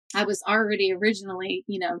 I was already originally,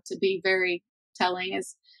 to be very telling,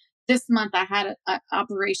 is this month I had a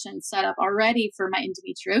operation set up already for my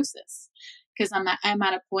endometriosis, because I'm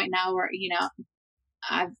at a point now where,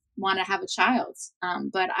 I want to have a child.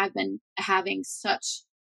 But I've been having such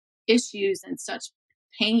issues and such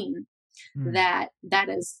pain Mm. that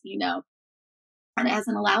is, and it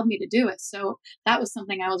hasn't allowed me to do it. So that was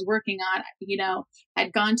something I was working on.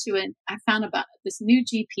 I'd gone to, and I found about this new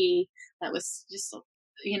GP that was just,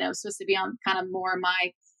 supposed to be on kind of more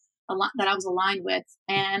my, that I was aligned with.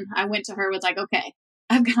 And I went to her with like, okay,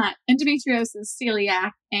 I've got endometriosis,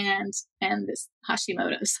 celiac, and this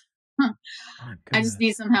Hashimoto's. My I just need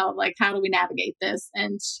goodness. some help. Like, how do we navigate this?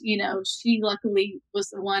 And, she luckily was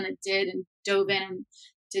the one that did and dove in and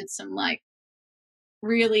did some like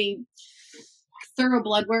really thorough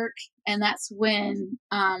blood work. And that's when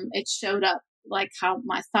it showed up, like how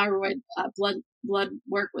my thyroid blood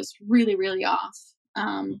work was really, really off.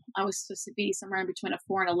 I was supposed to be somewhere in between a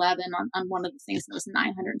 4 and 11 on one of the things that was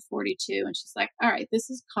 942. And she's like, all right, this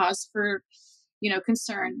is cause for,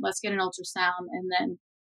 concern. Let's get an ultrasound. And then,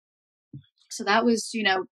 so that was,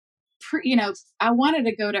 I wanted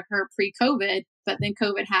to go to her pre-COVID, but then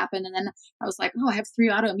COVID happened, and then I was like, oh, I have 3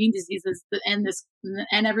 autoimmune diseases, and this,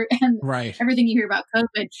 and Right. everything you hear about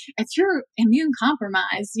COVID. If you're immune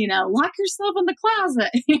compromised, lock yourself in the closet.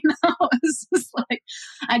 It's just like,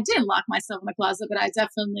 I didn't lock myself in the closet, but I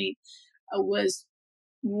definitely was,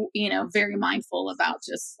 very mindful about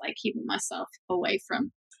just like keeping myself away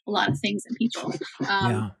from a lot of things and people.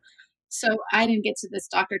 Um, Yeah. so I didn't get to this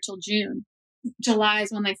doctor till June. July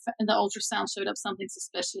is when the ultrasound showed up something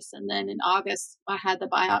suspicious, and then in August I had the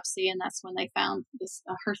biopsy, and that's when they found this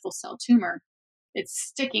Hurtful cell tumor. It's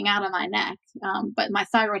sticking out of my neck, but my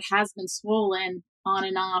thyroid has been swollen on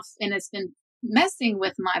and off, and it's been messing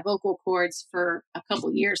with my vocal cords for a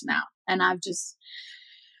couple years now. And I've just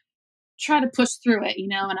tried to push through it,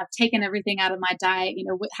 and I've taken everything out of my diet.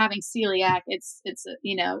 With having celiac, it's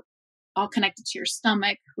all connected to your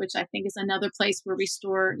stomach, which I think is another place where we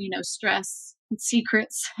store, stress and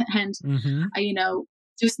secrets. And, Hmm. I,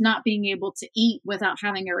 just not being able to eat without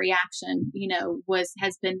having a reaction,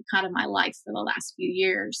 has been kind of my life for the last few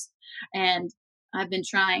years. And I've been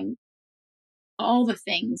trying all the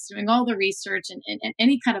things, doing all the research and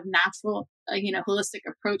any kind of natural, holistic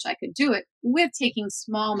approach I could do it with, taking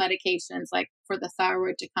small medications like for the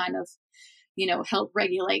thyroid to kind of, help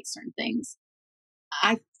regulate certain things.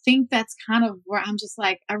 I think that's kind of where I'm just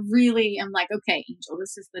like, I really am like, okay, Angel,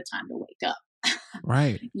 this is the time to wake up.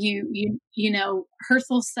 Right.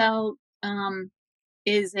 Hurtful cell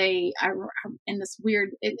is in this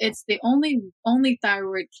weird, it's the only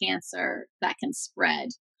thyroid cancer that can spread.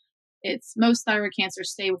 It's most thyroid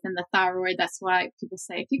cancers stay within the thyroid. That's why people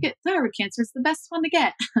say if you get thyroid cancer, it's the best one to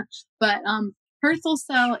get. But Hurtful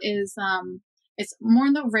cell is it's more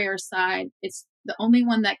on the rare side. It's the only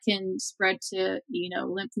one that can spread to,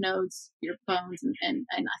 lymph nodes, your bones, and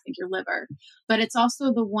I think your liver. But it's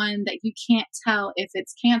also the one that you can't tell if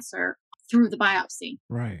it's cancer through the biopsy.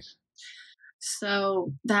 Right.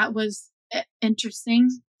 So that was interesting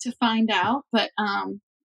to find out. But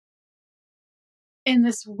in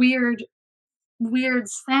this weird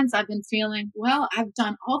sense, I've been feeling, well, I've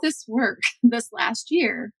done all this work this last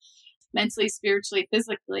year, mentally, spiritually,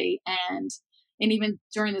 physically, and even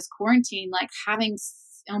during this quarantine, like having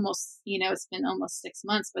almost, it's been almost 6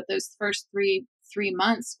 months, but those first three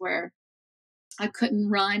months where I couldn't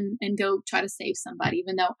run and go try to save somebody,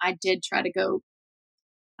 even though I did try to go.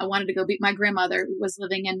 I wanted to go beat my grandmother, who was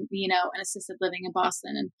living in, an assisted living in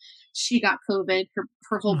Boston, and she got COVID.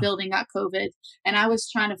 Her whole Oh, building got COVID. And I was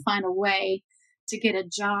trying to find a way to get a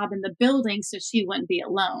job in the building so she wouldn't be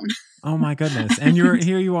alone. oh my goodness. And you're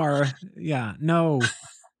here you are. Yeah. No.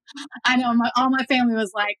 I know all my family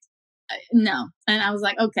was like, no. And I was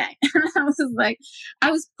like, okay. I was like,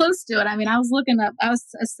 I was close to it. I mean, I was looking up, I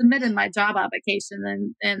submitted my job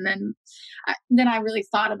application, and then I really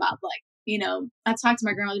thought about, like, I talked to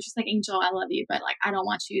my grandmother. She's like, Angel, I love you, but like, I don't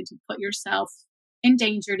want you to put yourself in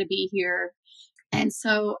danger to be here. And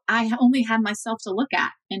so I only had myself to look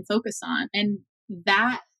at and focus on. And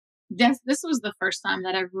that, this was the first time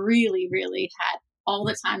that I really, really had all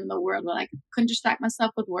the time in the world where I couldn't distract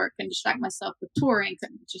myself with work, couldn't distract myself with touring,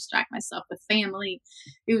 couldn't distract myself with family.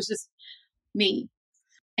 It was just me.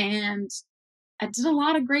 And I did a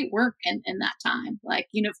lot of great work in that time. Like,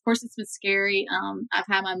 of course it's been scary. I've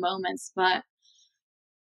had my moments, but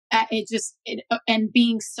and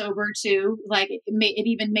being sober too, like it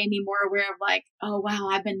even made me more aware of like, oh wow,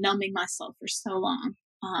 I've been numbing myself for so long.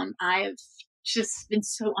 I've just been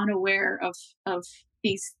so unaware of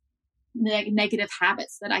these negative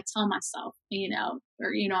habits that I tell myself,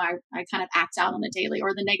 or, I kind of act out on a daily,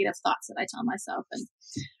 or the negative thoughts that I tell myself. And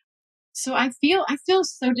so I feel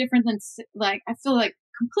so different like, I feel like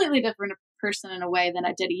completely different person in a way than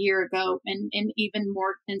I did a year ago, and even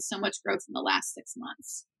more, and so much growth in the last 6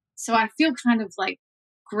 months. So I feel kind of like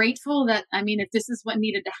grateful that, I mean, if this is what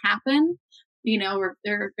needed to happen, or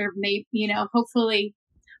maybe,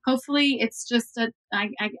 hopefully it's just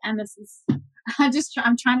and this is,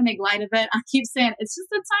 I'm trying to make light of it. I keep saying it's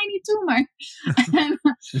just a tiny tumor. And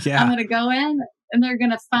I'm Yeah. going to go in, and they're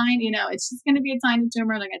going to find, it's just going to be a tiny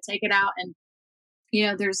tumor. They're going to take it out. And,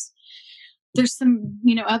 there's some,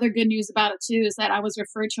 other good news about it too, is that I was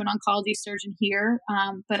referred to an oncology surgeon here.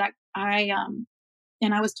 But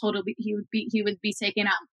and I was told he would be taking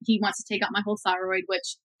out, he wants to take out my whole thyroid,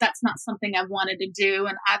 which that's not something I've wanted to do.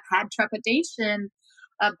 And I've had trepidation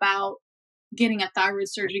about getting a thyroid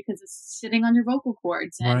surgery because it's sitting on your vocal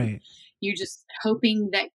cords, and Right. you just hoping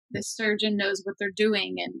that the surgeon knows what they're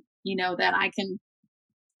doing, and, that I can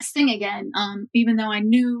sing again. Even though I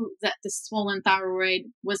knew that the swollen thyroid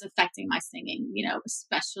was affecting my singing,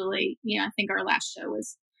 especially, I think our last show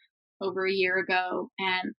was over a year ago,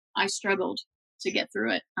 and I struggled to get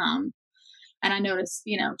through it. And I noticed,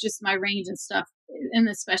 just my range and stuff, and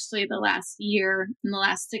especially the last year, in the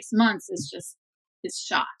last 6 months, it's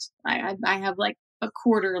shot. I have like a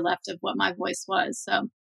quarter left of what my voice was. So,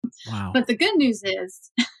 Wow. but the good news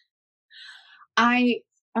is, I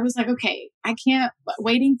I was like, okay, I can't,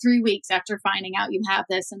 waiting 3 weeks after finding out you have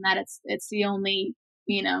this, and that it's the only,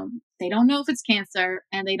 they don't know if it's cancer,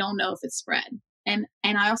 and they don't know if it's spread. And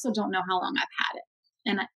I also don't know how long I've had it.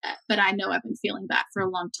 But I know I've been feeling that for a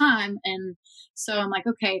long time. And so I'm like,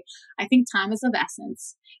 okay, I think time is of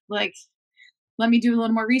essence. Like, let me do a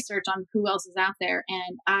little more research on who else is out there.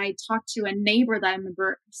 And I talked to a neighbor that I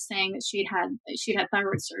remember saying that she'd had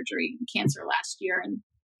thyroid surgery and cancer last year. And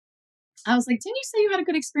I was like, didn't you say you had a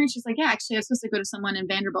good experience? She's like, yeah, actually I was supposed to go to someone in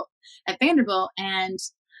Vanderbilt, and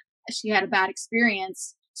she had a bad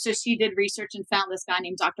experience. So she did research and found this guy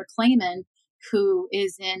named Dr. Clayman, who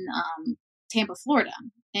is in Tampa, Florida.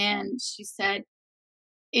 And she said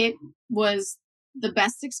it was the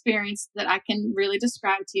best experience that I can really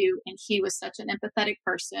describe to you. And he was such an empathetic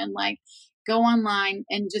person. Like, go online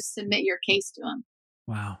and just submit your case to him.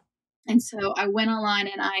 Wow. And so I went online,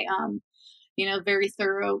 and I,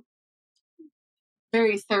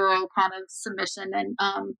 very thorough kind of submission. And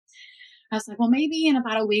I was like, well, maybe in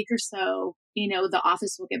about a week or so, the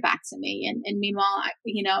office will get back to me. And meanwhile,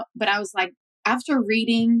 but I was like, after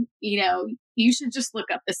reading, you should just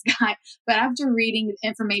look up this guy. But after reading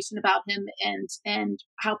information about him, and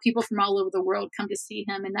how people from all over the world come to see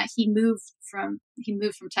him, and that he moved from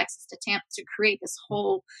Texas to Tampa to create this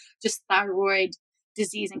whole just thyroid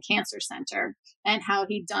disease and cancer center, and how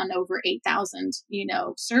he'd done over 8,000,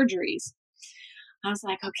 surgeries. I was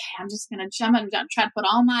like, okay, I'm just gonna jump and try to put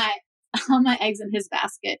all my eggs in his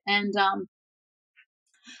basket. And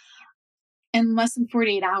in less than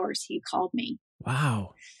 48 hours, he called me.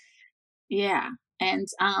 Wow. Yeah. And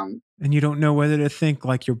And you don't know whether to think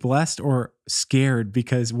like you're blessed or scared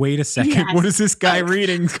because wait a second, what yes, is this guy both,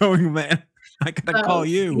 reading? Going, man, I gotta call both.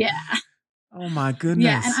 you. Yeah. Oh my Yeah. And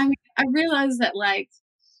goodness. I realized that, like,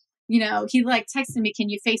 he like texted me, can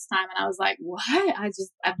you FaceTime? And I was like, what?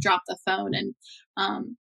 I've dropped the phone.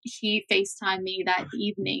 And he FaceTimed me that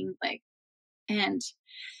evening, like, and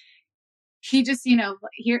he just,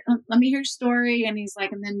 here, let me hear your story. And he's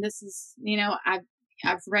like, and then this is,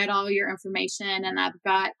 I've read all your information, and I've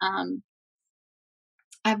gotten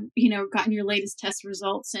your latest test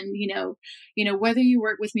results. And, whether you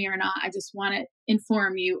work with me or not, I just want to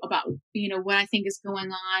inform you about, what I think is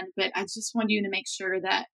going on. But I just want you to make sure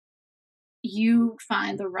that you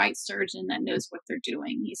find the right surgeon that knows what they're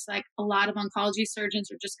doing. He's like, a lot of oncology surgeons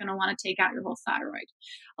are just going to want to take out your whole thyroid.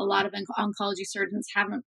 A lot of oncology surgeons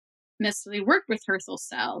haven't necessarily worked with Hurthel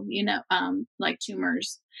cell, like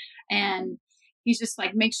tumors. And he's just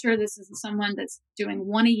like, make sure this is someone that's doing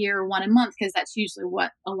one a year or one a month, because that's usually what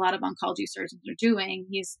a lot of oncology surgeons are doing.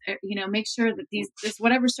 He's, make sure that this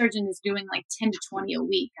whatever surgeon is doing like 10 to 20 a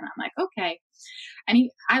week. And I'm like, okay. And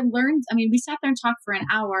I learned, I mean, we sat there and talked for an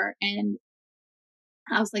hour, and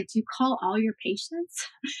I was like, do you call all your patients?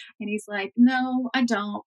 And he's like, no, I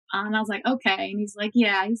don't. And I was like, okay. And he's like,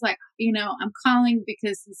 yeah. He's like, I'm calling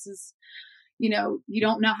because this is, you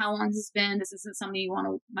don't know how long this has been. This isn't something you want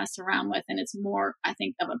to mess around with. And it's more, I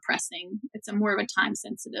think, it's a more of a time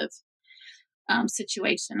sensitive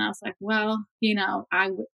situation. I was like, well,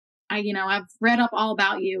 I've read up all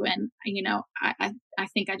about you, and, I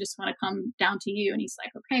think I just want to come down to you. And he's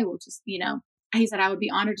like, okay, well, just, he said, I would be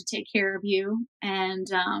honored to take care of you. And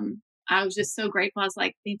I was just so grateful. I was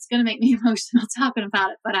like, it's going to make me emotional talking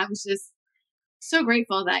about it, but I was just so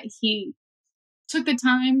grateful that he took the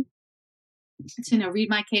time to, read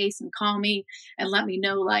my case and call me and let me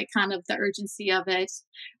know like kind of the urgency of it.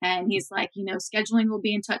 And he's like, scheduling will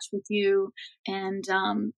be in touch with you. And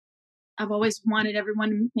I've always wanted everyone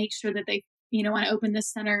to make sure that they, when I opened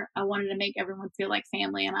this center, I wanted to make everyone feel like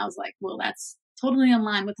family. And I was like, well, that's totally in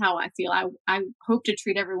line with how I feel. I hope to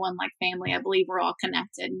treat everyone like family. I believe we're all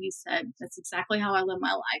connected. And he said, that's exactly how I live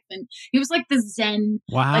my life. And he was like the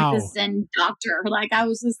Wow. Zen doctor. Like, I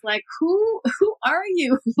was just like, who are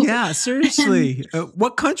you? Yeah, and, seriously.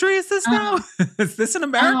 What country is this now? um, Is this in oh, I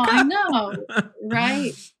America? know.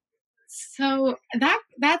 Right. So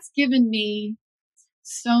that's given me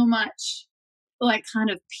so much like kind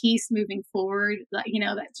of peace moving forward, like,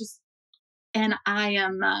 that just, and I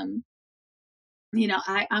am, I'm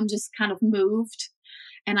just kind of moved.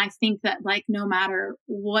 And I think that like, no matter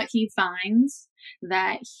what he finds,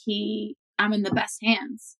 that I'm in the best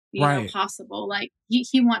hands, Right. possible. Like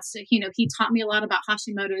he wants to, he taught me a lot about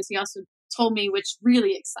Hashimoto's. He also told me, which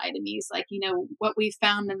really excited me, is like, what we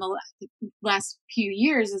found in the last few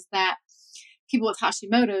years is that people with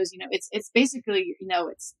Hashimoto's, it's basically,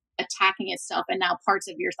 it's attacking itself, and now parts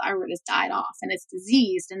of your thyroid has died off and it's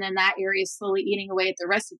diseased, and then that area is slowly eating away at the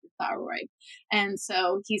rest of the thyroid. And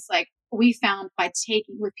so he's like, we found by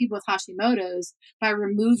taking with people with Hashimoto's, by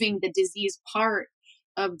removing the diseased part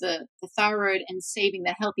of the thyroid and saving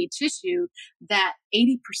the healthy tissue, that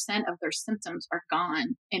 80% of their symptoms are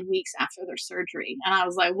gone in weeks after their surgery. And I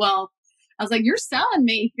was like, well, you're selling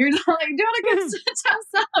me. You're like doing a good job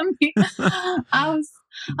selling me. I was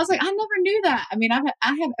like, I never knew that. I mean, I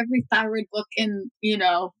have every thyroid book in,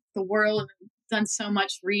 the world, done so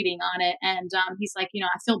much reading on it. And he's like,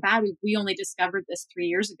 I feel bad. We only discovered this 3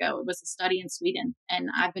 years ago. It was a study in Sweden, and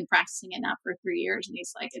I've been practicing it now for 3 years. And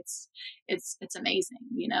he's like, it's amazing,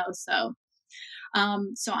 So,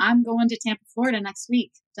 so I'm going to Tampa, Florida next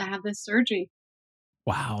week to have this surgery.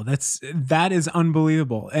 Wow, that is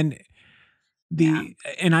unbelievable. And Yeah.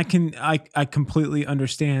 I completely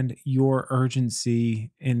understand your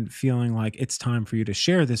urgency in feeling like it's time for you to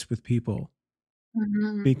share this with people,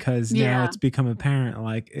 Hmm. because now Yeah. it's become apparent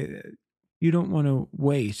like you don't want to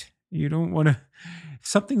wait. You don't want to if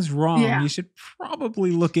something's wrong, Yeah. you should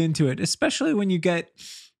probably look into it, especially when you get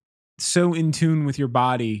so in tune with your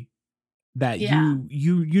body that Yeah.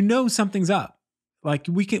 you know something's up. Like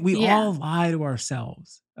we Yeah. all lie to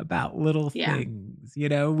ourselves about little Yeah. things,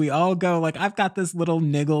 We all go like, I've got this little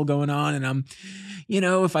niggle going on, and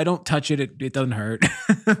if I don't touch it, it doesn't hurt,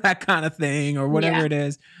 that kind of thing, or whatever Yeah. it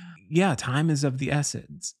is. Yeah, time is of the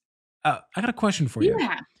essence. I got a question for you.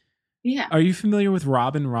 Yeah. Yeah. Are you familiar with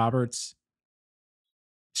Robin Roberts?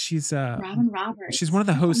 She's Robin she's one Roberts. of the I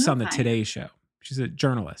don't hosts know on if the I am. Today Show. She's a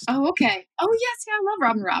journalist. Oh, okay. Oh, yes. Yeah, I love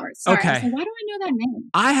Robin Roberts. Sorry. I was Okay. like, why do I know that name?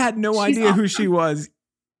 I had no She's idea who she awesome. was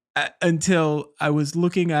until I was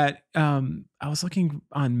looking at I was looking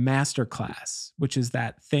on Masterclass, which is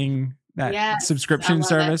that Yes. I subscription love it.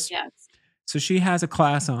 service. Yes. So she has a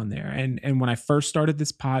class on there, and when I first started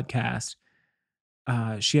this podcast,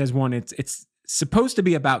 she has one. It's supposed to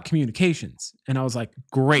be about communications, and I was like,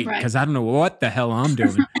 great, Right. because I don't know what the hell I'm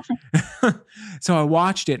doing. So I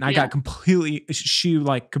watched it, and I Yeah. got completely. She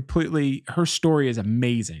like completely. Her story is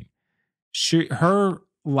amazing. Her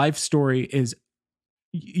life story is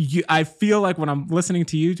I feel like when I'm listening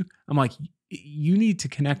to you, I'm like, you need to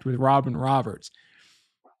connect with Robin Roberts.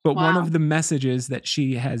 But one Wow. of the messages that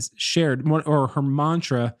she has shared, or her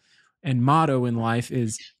mantra and motto in life,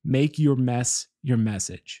 is make your mess your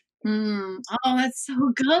message. Oh, that's so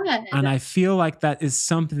And good. I feel like that is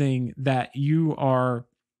something that you are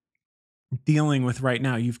dealing with right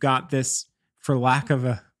now. You've got this, for lack of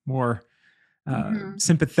a more Hmm.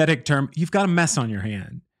 sympathetic term, you've got a mess on your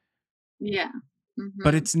hand. Yeah.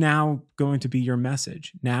 But Hmm. it's now going to be your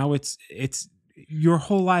message. Now it's your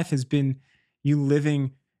whole life has been you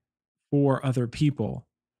living for other people,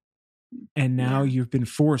 and now Yeah. you've been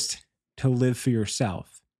forced to live for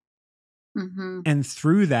yourself. Hmm. And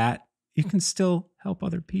through that, you can still help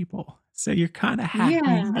other people. So you're kind of hacking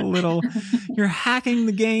Yeah. the little you're hacking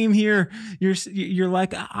the game here. You're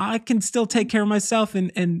like, I can still take care of myself,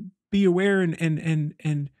 and be aware,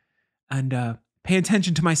 and pay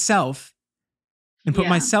attention to myself, and put Yeah.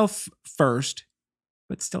 myself first,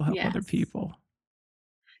 but still help other Yes. people.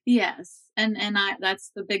 Yes. And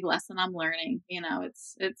that's the big lesson I'm learning.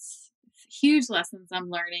 It's huge lessons I'm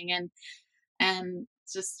learning, and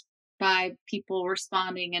just by people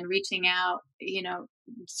responding and reaching out,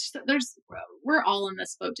 there's we're all in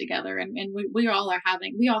this boat together, and we all have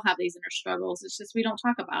these inner struggles. It's just we don't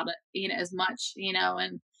talk about it, as much,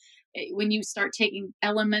 and when you start taking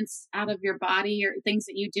elements out of your body or things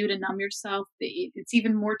that you do to numb yourself, it's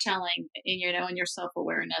even more telling in, in your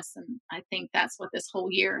self-awareness. And I think that's what this whole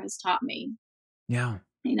year has taught me. Yeah.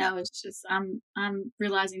 It's just I'm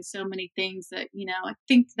realizing so many things that, I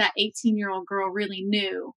think that 18-year-old girl really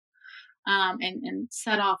knew, and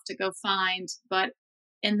set off to go find. But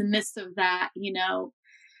in the midst of that, you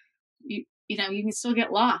can still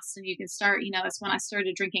get lost, and you can start, that's when I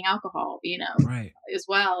started drinking alcohol, Right. as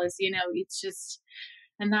well as, it's just,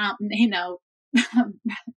 and now,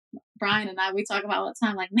 Brian and I, we talk about all the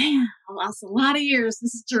time, like, man, I lost a lot of years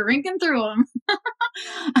just drinking through them.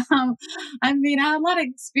 I mean, I had a lot of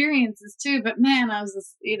experiences too, but man, I was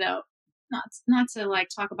just, not to like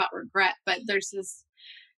talk about regret, but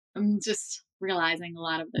I'm just realizing a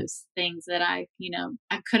lot of those things that I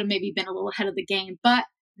could have maybe been a little ahead of the game, but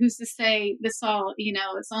who's to say this all,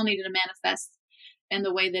 it's all needed to manifest in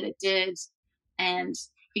the way that it did. And,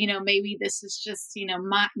 maybe this is just,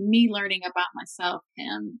 me learning about myself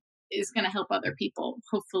and is going to help other people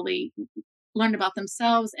hopefully learn about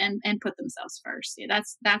themselves and put themselves first. Yeah,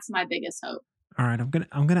 that's my biggest hope. All right. I'm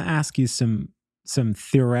gonna ask you some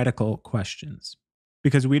theoretical questions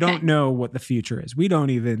because we don't Okay. know what the future is. We don't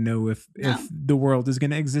even know if No. the world is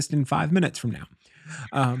going to exist in 5 minutes from now.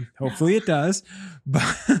 Hopefully it does, but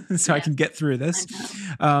so I Yes, can get through this.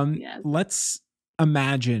 I know. Yes. Let's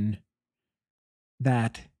imagine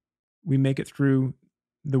that we make it through.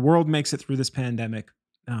 The world makes it through this pandemic.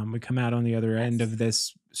 We come out on the other end Yes. of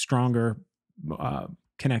this stronger,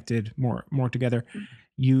 connected, more together.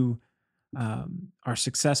 You are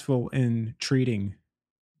successful in treating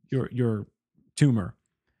your tumor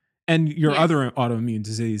and your Yes. other autoimmune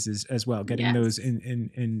diseases as well, getting those Yes.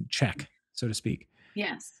 in check, so to speak.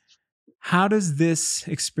 Yes. How does this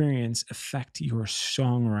experience affect your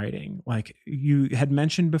songwriting? Like you had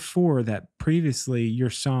mentioned before that previously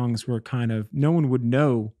your songs were kind of, no one would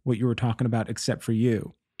know what you were talking about except for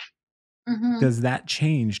you. Hmm. Does that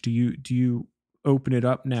change? Do you open it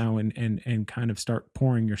up now and kind of start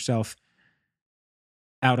pouring yourself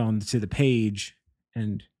out onto the page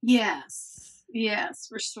and Yes. Yes,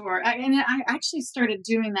 for sure. And I actually started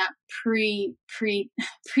doing that pre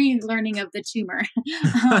learning of the tumor.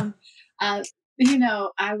 um, uh,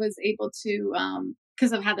 I was able to,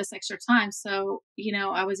 because I've had this extra time. So,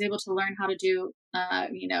 I was able to learn how to do,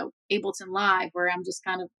 Ableton Live, where I'm just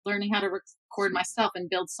kind of learning how to record myself and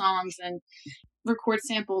build songs and record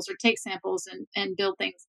samples or take samples and build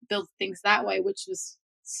things that way, which was,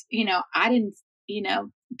 I didn't,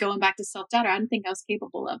 going back to self-doubt, I didn't think I was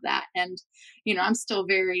capable of that. And, I'm still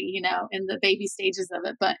very, in the baby stages of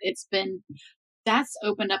it, but that's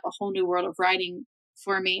opened up a whole new world of writing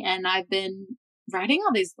for me. And I've been writing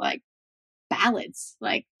all these like ballads,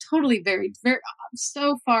 like totally very, very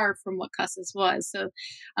so far from what Cusses was. So,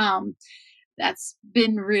 um, that's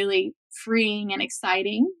been really freeing and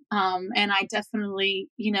exciting. And I definitely,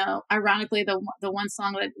 ironically, the one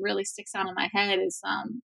song that really sticks out in my head is,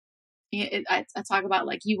 I talk about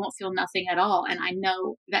like you won't feel nothing at all, and I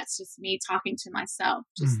know that's just me talking to myself,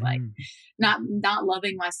 just like Mhm. not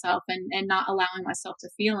loving myself and not allowing myself to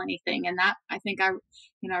feel anything. And that I think I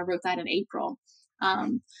wrote that in April.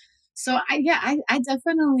 Um, so I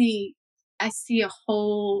definitely I see a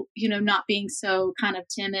whole not being so kind of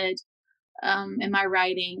timid, in my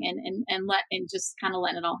writing and just kind of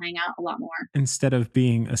letting it all hang out a lot more. Instead of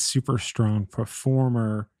being a super strong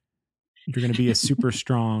performer, you're going to be a super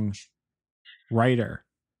strong writer.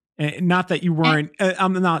 And not that you And, weren't.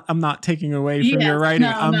 I'm not taking away from your yes, writing. no,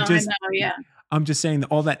 I know, yeah. I'm just saying that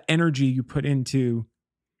all that energy you put into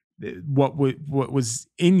what was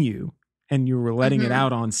in you, and you were letting it Hmm.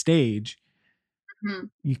 out on stage. Hmm.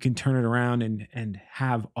 You can turn it around and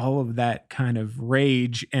have all of that kind of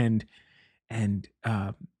rage and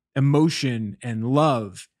emotion and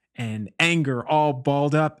love and anger all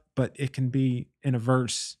balled up, but it can be in a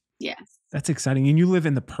verse. Yes. That's exciting. And you live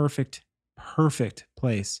in the perfect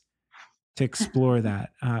place to explore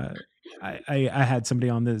that. I had somebody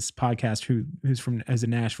on this podcast who's from as a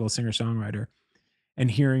Nashville singer songwriter,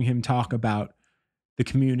 and hearing him talk about the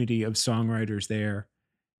community of songwriters there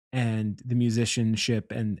and the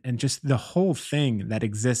musicianship and just the whole thing that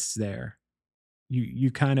exists there.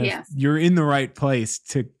 You kind of Yes. you're in the right place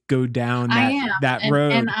to go down I that am, that and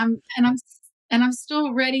road. I'm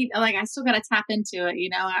still ready. Like I still got to tap into it.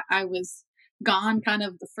 I was gone kind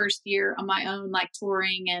of the first year on my own, like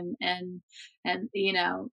touring and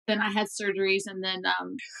then I had surgeries, and then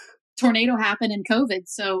tornado happened and COVID.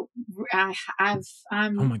 So Oh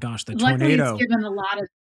I'm my gosh, the luckily it's tornado. given a lot of,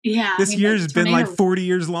 yeah. I This mean, the year's been like tornado 40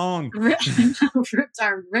 years long. ripped, ripped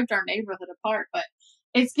our neighborhood apart, but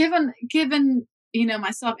it's given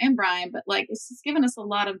myself and Brian, but like it's just given us a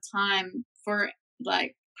lot of time for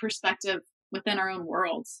like perspective within our own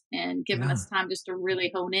worlds and given Yeah. us time just to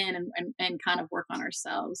really hone in and kind of work on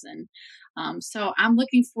ourselves. And so I'm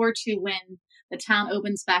looking forward to when the town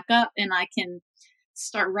opens back up and I can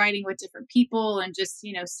start writing with different people and just,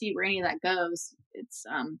 see where any of that goes. It's,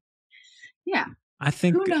 yeah, I who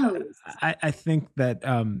think knows? I think that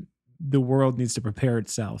the world needs to prepare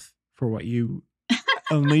itself for what you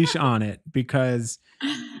unleash on it, because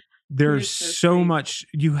You're there's so so sweet. much,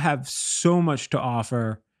 you have so much to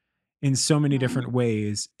offer in so many Mm, different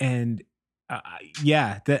ways. And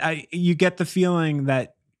yeah, that you get the feeling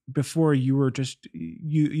that before you were just,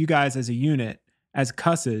 you guys as a unit, as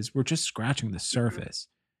Cusses, were just scratching the mhm. surface.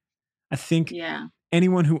 I think Yeah.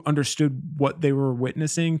 anyone who understood what they were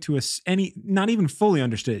witnessing, to us, any, not even fully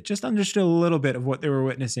understood it, just understood a little bit of what they were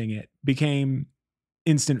witnessing, it became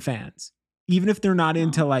instant fans, even if they're not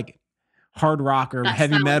into Oh, like hard rock or that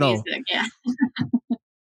heavy style of metal. music. Yeah.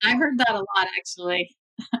 I heard that a lot actually.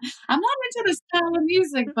 I'm not into this style of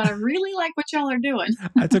music, but I really like what y'all are doing.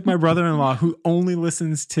 I took my brother-in-law, who only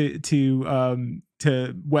listens to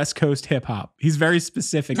West Coast hip hop. He's very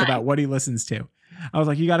specific Nice. about what he listens to. I was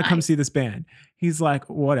like, "You got to come Nice. see this band." He's like,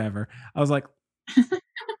 "Whatever." I was like,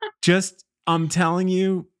 "Just, I'm telling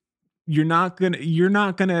you, you're not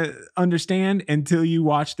gonna understand until you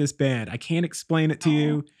watch this band. I can't explain it to Oh,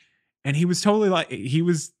 you." And he was totally like, he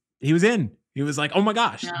was in. He was like, "Oh my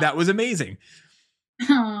gosh, no. that was amazing."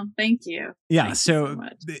 Oh, thank you. Yeah, Thank you so so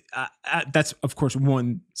much. that's of course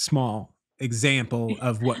one small example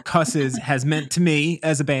of what Cusses has meant to me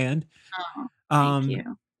as a band. Oh, thank Um,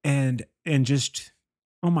 you. and just,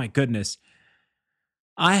 oh my goodness,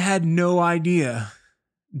 I had no idea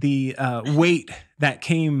the weight that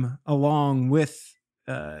came along with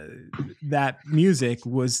uh, that music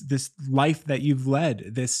was this life that you've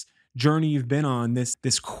led, this journey you've been on,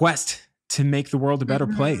 this quest to make the world a better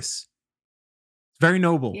Mhm. place. Very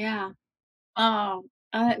noble. Yeah. Oh,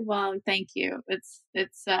 well, thank you. It's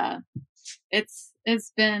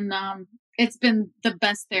been the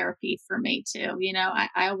best therapy for me too.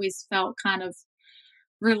 I always felt kind of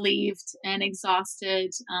relieved and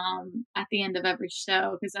exhausted at the end of every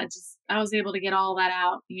show because I was able to get all that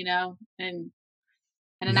out, in an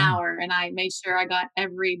Yeah. hour, and I made sure I got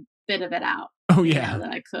every bit of it out, Oh yeah.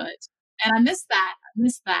 that I could. And I miss that. I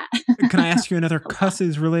miss that Can I ask you another a lot.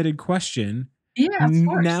 Cusses related question? Yeah, of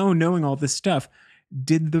course. Now knowing all this stuff,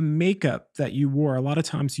 did the makeup that you wore, a lot of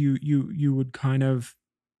times you would kind of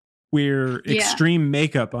wear Yeah. extreme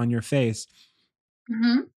makeup on your face.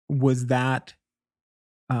 Mhm. Was that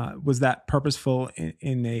purposeful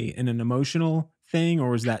in an emotional thing,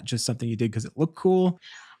 or was that just something you did because it looked cool?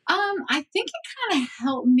 I think it kinda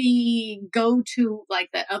helped me go to, like,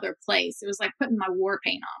 that other place. It was like putting my war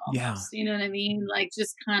paint on Yeah, almost, you know what I mean? Like,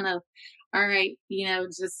 just kind of, all right,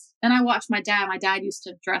 just and I watched my dad. My dad used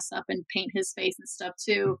to dress up and paint his face and stuff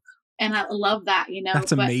too, and I love that,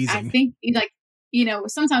 that's but I amazing. think, like,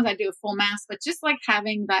 sometimes I do a full mask, but just, like,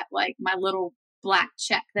 having that, like, my little black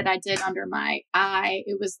check that I did under my eye,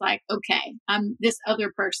 it was like, "Okay, I'm this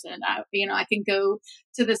other person." I can go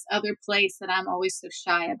to this other place that I'm always so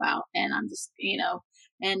shy about. And I'm just,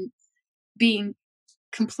 and being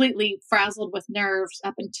completely frazzled with nerves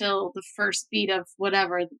up until the first beat of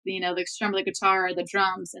whatever, the strum of the guitar or the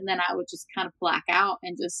drums. And then I would just kind of black out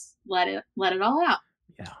and just let it all out.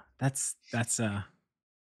 Yeah, that's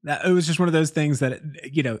that, it was just one of those things that,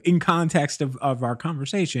 in context of our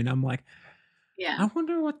conversation, I'm like, Yeah. I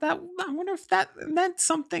wonder if that meant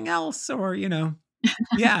something else, or yeah,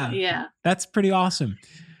 Yeah. that's pretty awesome.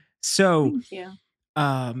 So, Thank you.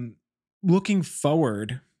 um, looking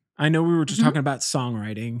forward, I know we were just Hmm. talking about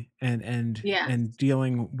songwriting and Yes.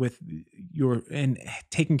 dealing with and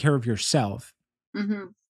taking care of yourself. Hmm.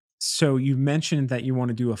 So you mentioned that you want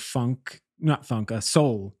to do a not funk, a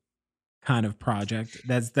soul kind of project.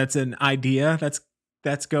 That's an idea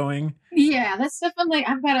that's going. Yeah, that's definitely.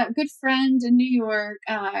 I've got a good friend in New York,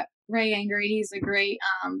 Ray Angry. He's a great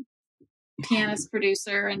pianist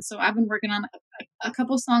producer, and so I've been working on a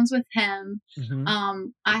couple songs with him.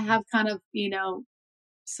 Mhm. I have kind of,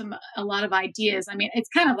 a lot of ideas. I mean, it's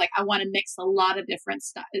kind of like I want to mix a lot of different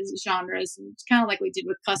genres, and it's kind of like we did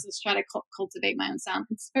with Cusses, try to cultivate my own sound.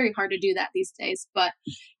 It's very hard to do that these days, but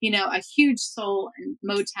a huge soul and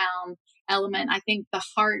Motown element. I think the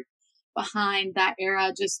heart behind that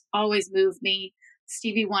era just always moved me.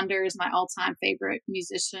 Stevie Wonder is my all-time favorite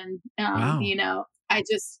musician. Wow. I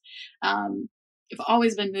just have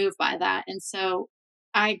always been moved by that, and so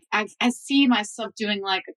I see myself doing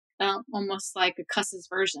like almost like a Cusses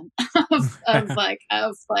version of like,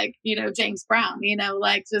 James Brown,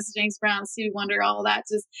 like just James Brown, Stevie Wonder, all that,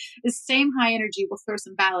 just the same high energy. We'll throw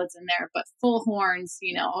some ballads in there, but full horns,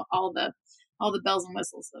 all the bells and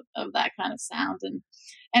whistles of that kind of sound.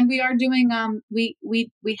 And we are doing, we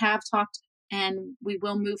have talked, and we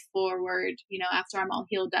will move forward, after I'm all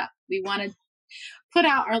healed up. We want to put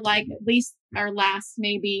out our, like, at least our last,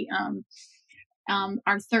 maybe,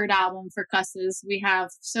 our third album for Cusses. We have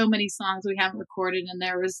so many songs we haven't recorded, and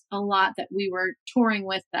there was a lot that we were touring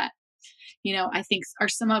with that, I think are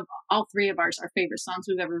some of all three of our favorite songs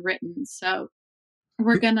we've ever written. So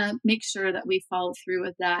we're going to make sure that we follow through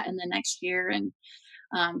with that in the next year, and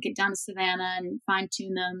get down to Savannah and fine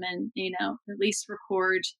tune them, and, at least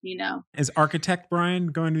record, Is Architect Brian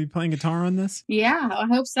going to be playing guitar on this? Yeah, I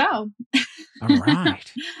hope so. All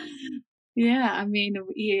right. Yeah, I mean,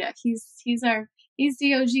 yeah, he's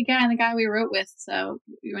the OG guy and the guy we wrote with. So,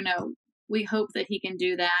 we hope that he can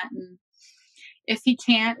do that. And if he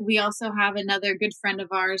can't, we also have another good friend of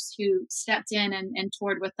ours who stepped in and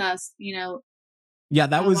toured with us, Yeah,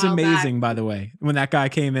 that a was while back. amazing, by the way. When that guy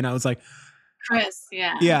came in, I was like, Chris,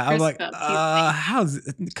 yeah. yeah, I'm Chris like, Cook.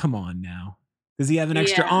 come on now. Does he have an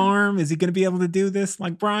extra Yeah. arm? Is he going to be able to do this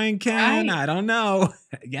like Brian can? Right. I don't know.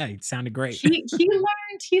 Yeah, it sounded great. He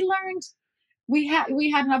learned. We had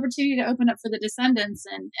an opportunity to open up for the Descendants,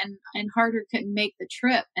 and Harder couldn't make the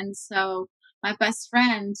trip. And so my best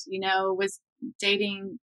friend, was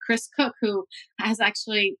dating Chris Cook, who has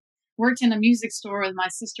actually worked in a music store with my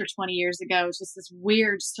sister 20 years ago. It's just this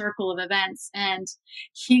weird circle of events. And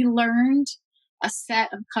he learned a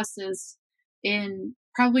set of Cusses in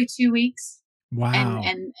probably 2 weeks. Wow.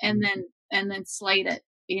 And then slayed it,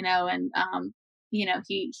 and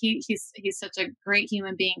he's such a great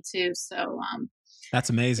human being too. So that's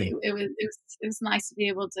amazing. It was nice to be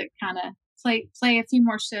able to kind of play a few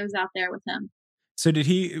more shows out there with him. So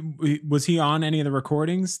was he on any of the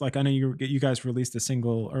recordings? Like, I know you guys released a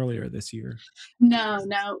single earlier this year. No.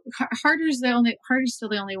 Harder's still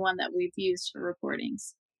the only one that we've used for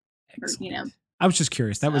recordings. Excellent. I was just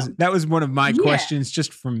curious. That was one of my questions,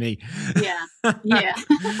 just from me. Yeah.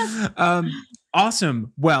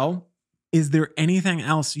 Awesome. Well, is there anything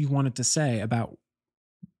else you wanted to say about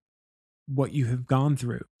what you have gone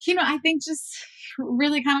through? I think just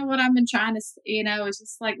really kind of what I've been trying to, is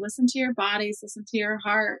just like, listen to your bodies, listen to your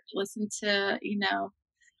heart, listen to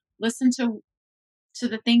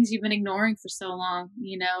the things you've been ignoring for so long.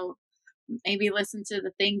 Maybe listen to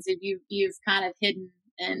the things that you've kind of hidden,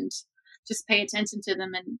 and just pay attention to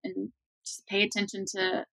them, and just pay attention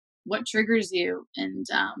to what triggers you, and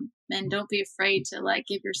don't be afraid to, like,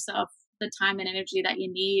 give yourself the time and energy that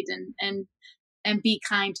you need, and be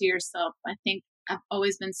kind to yourself. I think I've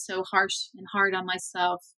always been so harsh and hard on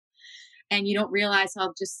myself, and you don't realize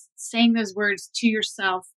how just saying those words to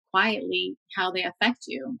yourself quietly, how they affect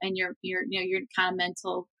you and your kind of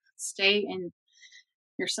mental state, and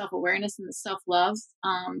your self-awareness and the self-love.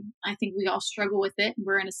 I think we all struggle with it.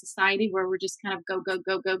 We're in a society where we're just kind of go, go,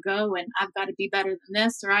 go, go, go. And I've got to be better than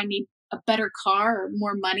this, or I need a better car or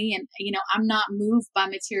more money. And, I'm not moved by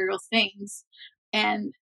material things.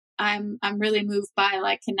 And I'm really moved by,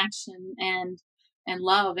 like, connection and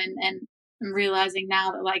love. And I'm realizing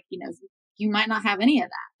now that, like, you might not have any of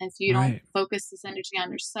that if you don't focus this energy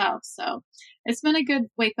on yourself. So it's been a good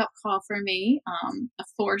wake up call for me, a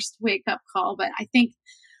forced wake up call. But I think,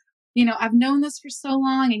 I've known this for so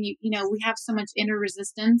long, and we have so much inner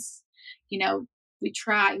resistance. We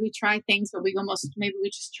try things, but maybe we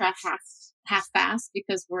just try half fast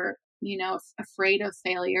because we're, afraid of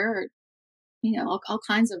failure, or, all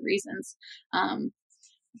kinds of reasons.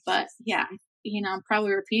 But yeah, I'm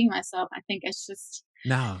probably repeating myself. I think it's just,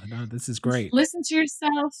 no, this is great. Listen to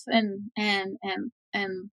yourself and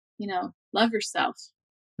love yourself.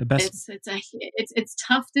 The best. It's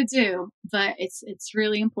tough to do, but it's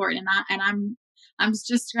really important. And I'm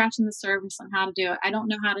just scratching the surface on how to do it. I don't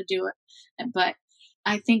know how to do it, but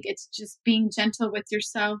I think it's just being gentle with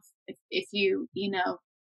yourself. If you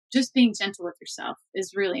just being gentle with yourself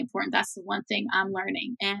is really important. That's the one thing I'm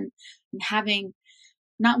learning, and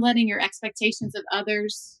not letting your expectations of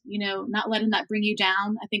others, not letting that bring you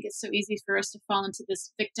down. I think it's so easy for us to fall into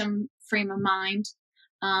this victim frame of mind.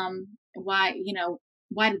 Why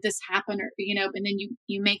did this happen? Or, and then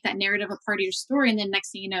you make that narrative a part of your story. And then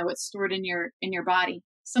next thing you know, it's stored in your body.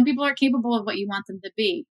 Some people are capable of what you want them to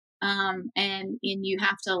be. And you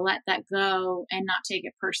have to let that go and not take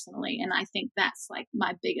it personally. And I think that's, like,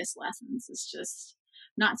 my biggest lessons, is just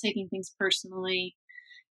not taking things personally,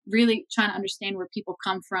 really trying to understand where people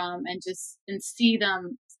come from, and see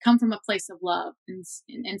them come from a place of love,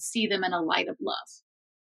 and see them in a light of love.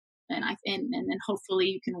 and then hopefully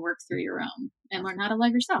you can work through your own and learn how to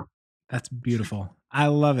love yourself. That's beautiful. I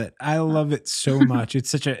love it. I love it so much. It's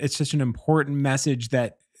such an important message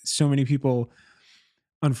that so many people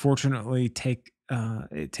unfortunately take.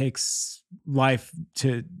 It takes life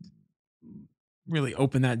to really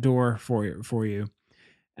open that door for you.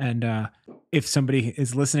 And if somebody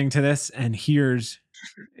is listening to this and hears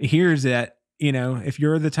that, you know, if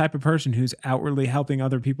you're the type of person who's outwardly helping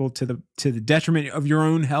other people to the detriment of your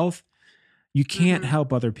own health, you can't Mm-hmm.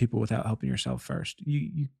 help other people without helping yourself first.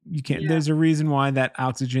 You can't. Yeah. There's a reason why that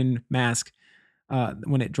oxygen mask,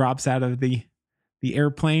 when it drops out of the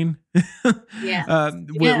airplane, Yes.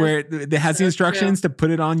 where Yes. it has the So true. instructions to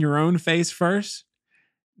put it on your own face first.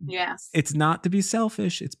 Yes. It's not to be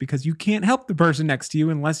selfish. It's because you can't help the person next to you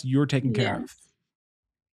unless you're taken care of.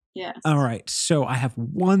 Yes. All Yes. right. So I have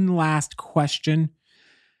one last question.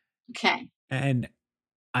 Okay. And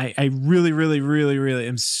I really, really, really, really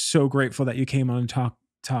am so grateful that you came on and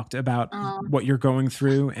talked about Um, what you're going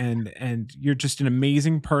through, and you're just an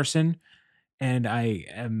amazing person. And I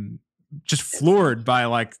am just so floored by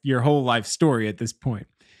like your whole life story at this point.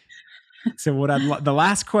 So the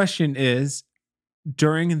last question is,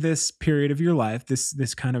 during this period of your life,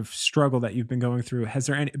 this kind of struggle that you've been going through, has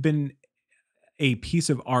there been a piece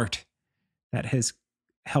of art that has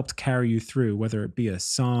helped carry you through, whether it be a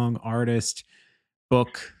song, artist,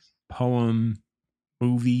 book, poem,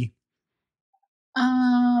 movie?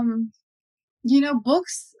 um,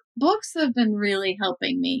 books have been really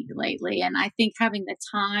helping me lately, and I think having the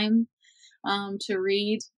time to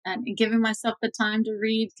read and giving myself the time to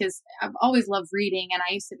read, because I've always loved reading and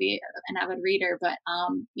I used to be an avid reader, but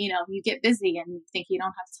you get busy and you think you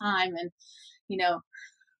don't have time, and you know,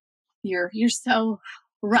 you're so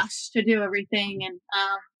rushed to do everything, and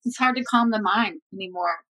it's hard to calm the mind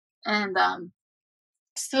anymore. And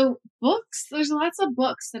so books, there's lots of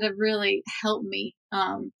books that have really helped me.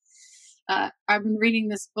 I've been reading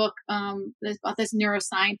this book about this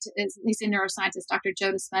neuroscientist. He's a neuroscientist, Dr.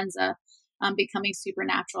 Joe Dispenza, Becoming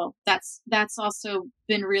Supernatural. That's also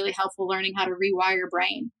been really helpful, learning how to rewire your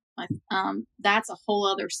brain. That's a whole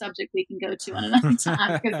other subject we can go to on another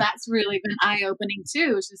time, because that's really been eye opening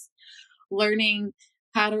too. It's just learning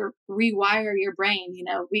how to rewire your brain.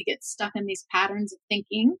 We get stuck in these patterns of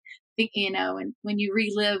thinking, and when you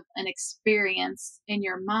relive an experience in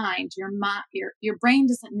your mind, your brain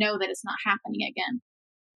doesn't know that it's not happening again,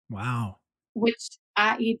 Wow. which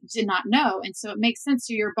I did not know. And so it makes sense.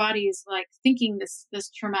 So your body is like thinking this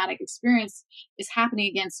traumatic experience is happening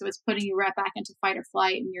again. So it's putting you right back into fight or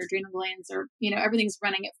flight, and your adrenal glands are, everything's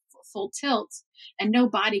running at full tilt, and no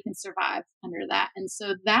body can survive under that. And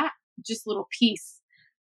so that just little piece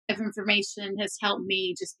of information has helped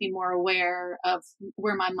me just be more aware of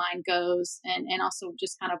where my mind goes, and also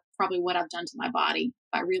just kind of probably what I've done to my body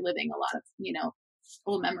by reliving a lot of,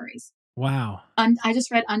 old memories. Wow. I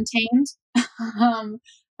just read Untamed.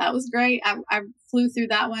 That was great. I flew through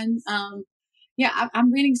that one. Yeah,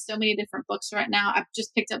 I'm reading so many different books right now. I've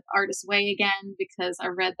just picked up Artist's Way again because I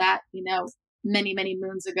read that, many, many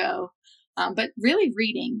moons ago. But really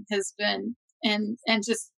reading has been, and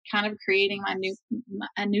just kind of creating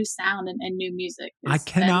a new sound and new music I has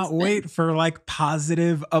cannot been. wait for like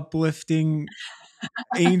positive, uplifting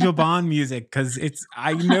Angel Bond music, because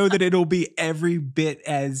I know that it'll be every bit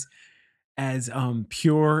as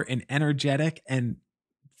pure and energetic and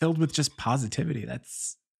filled with just positivity.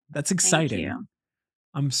 That's Thank exciting. you.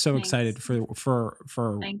 I'm so Thanks. excited for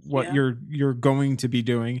Thank what you. you're going to be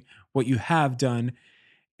doing, what you have done,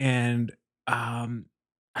 and um,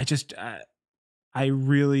 I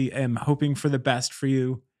really am hoping for the best for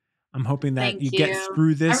you. I'm hoping that Thank you get you.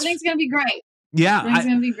 through this. Everything's gonna be great. Yeah, Everything's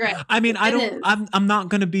gonna be great. I mean, I It don't. is. I'm not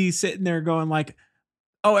going to be sitting there going like,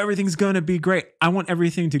 "Oh, everything's going to be great." Yeah.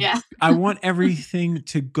 I want everything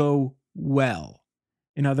to go well.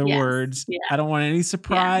 In other Yes. words, Yeah. I don't want any Yeah.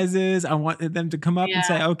 surprises. I want them to come up and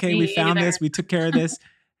say, Yeah. "Okay, we Me found either. this. We took care of this."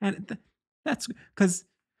 And that's because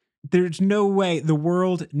there's no way the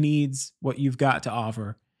world needs what you've got to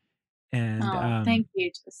offer. And Oh, thank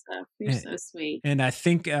you, Joseph. You're and, so sweet. and I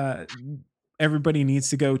think everybody needs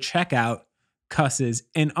to go check out Cusses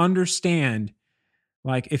and understand,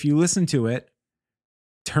 like, if you listen to it,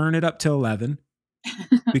 turn it up to 11,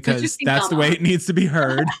 Put your because that's seatbelt the way on. it needs to be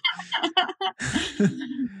heard.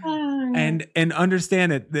 Oh, and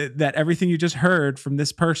understand that everything you just heard from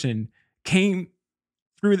this person came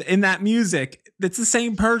through in that music. It's the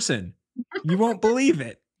same person. You won't believe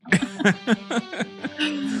it.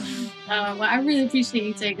 well, I really appreciate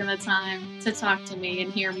you taking the time to talk to me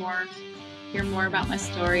and hear more about my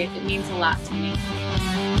story. It means a lot to me.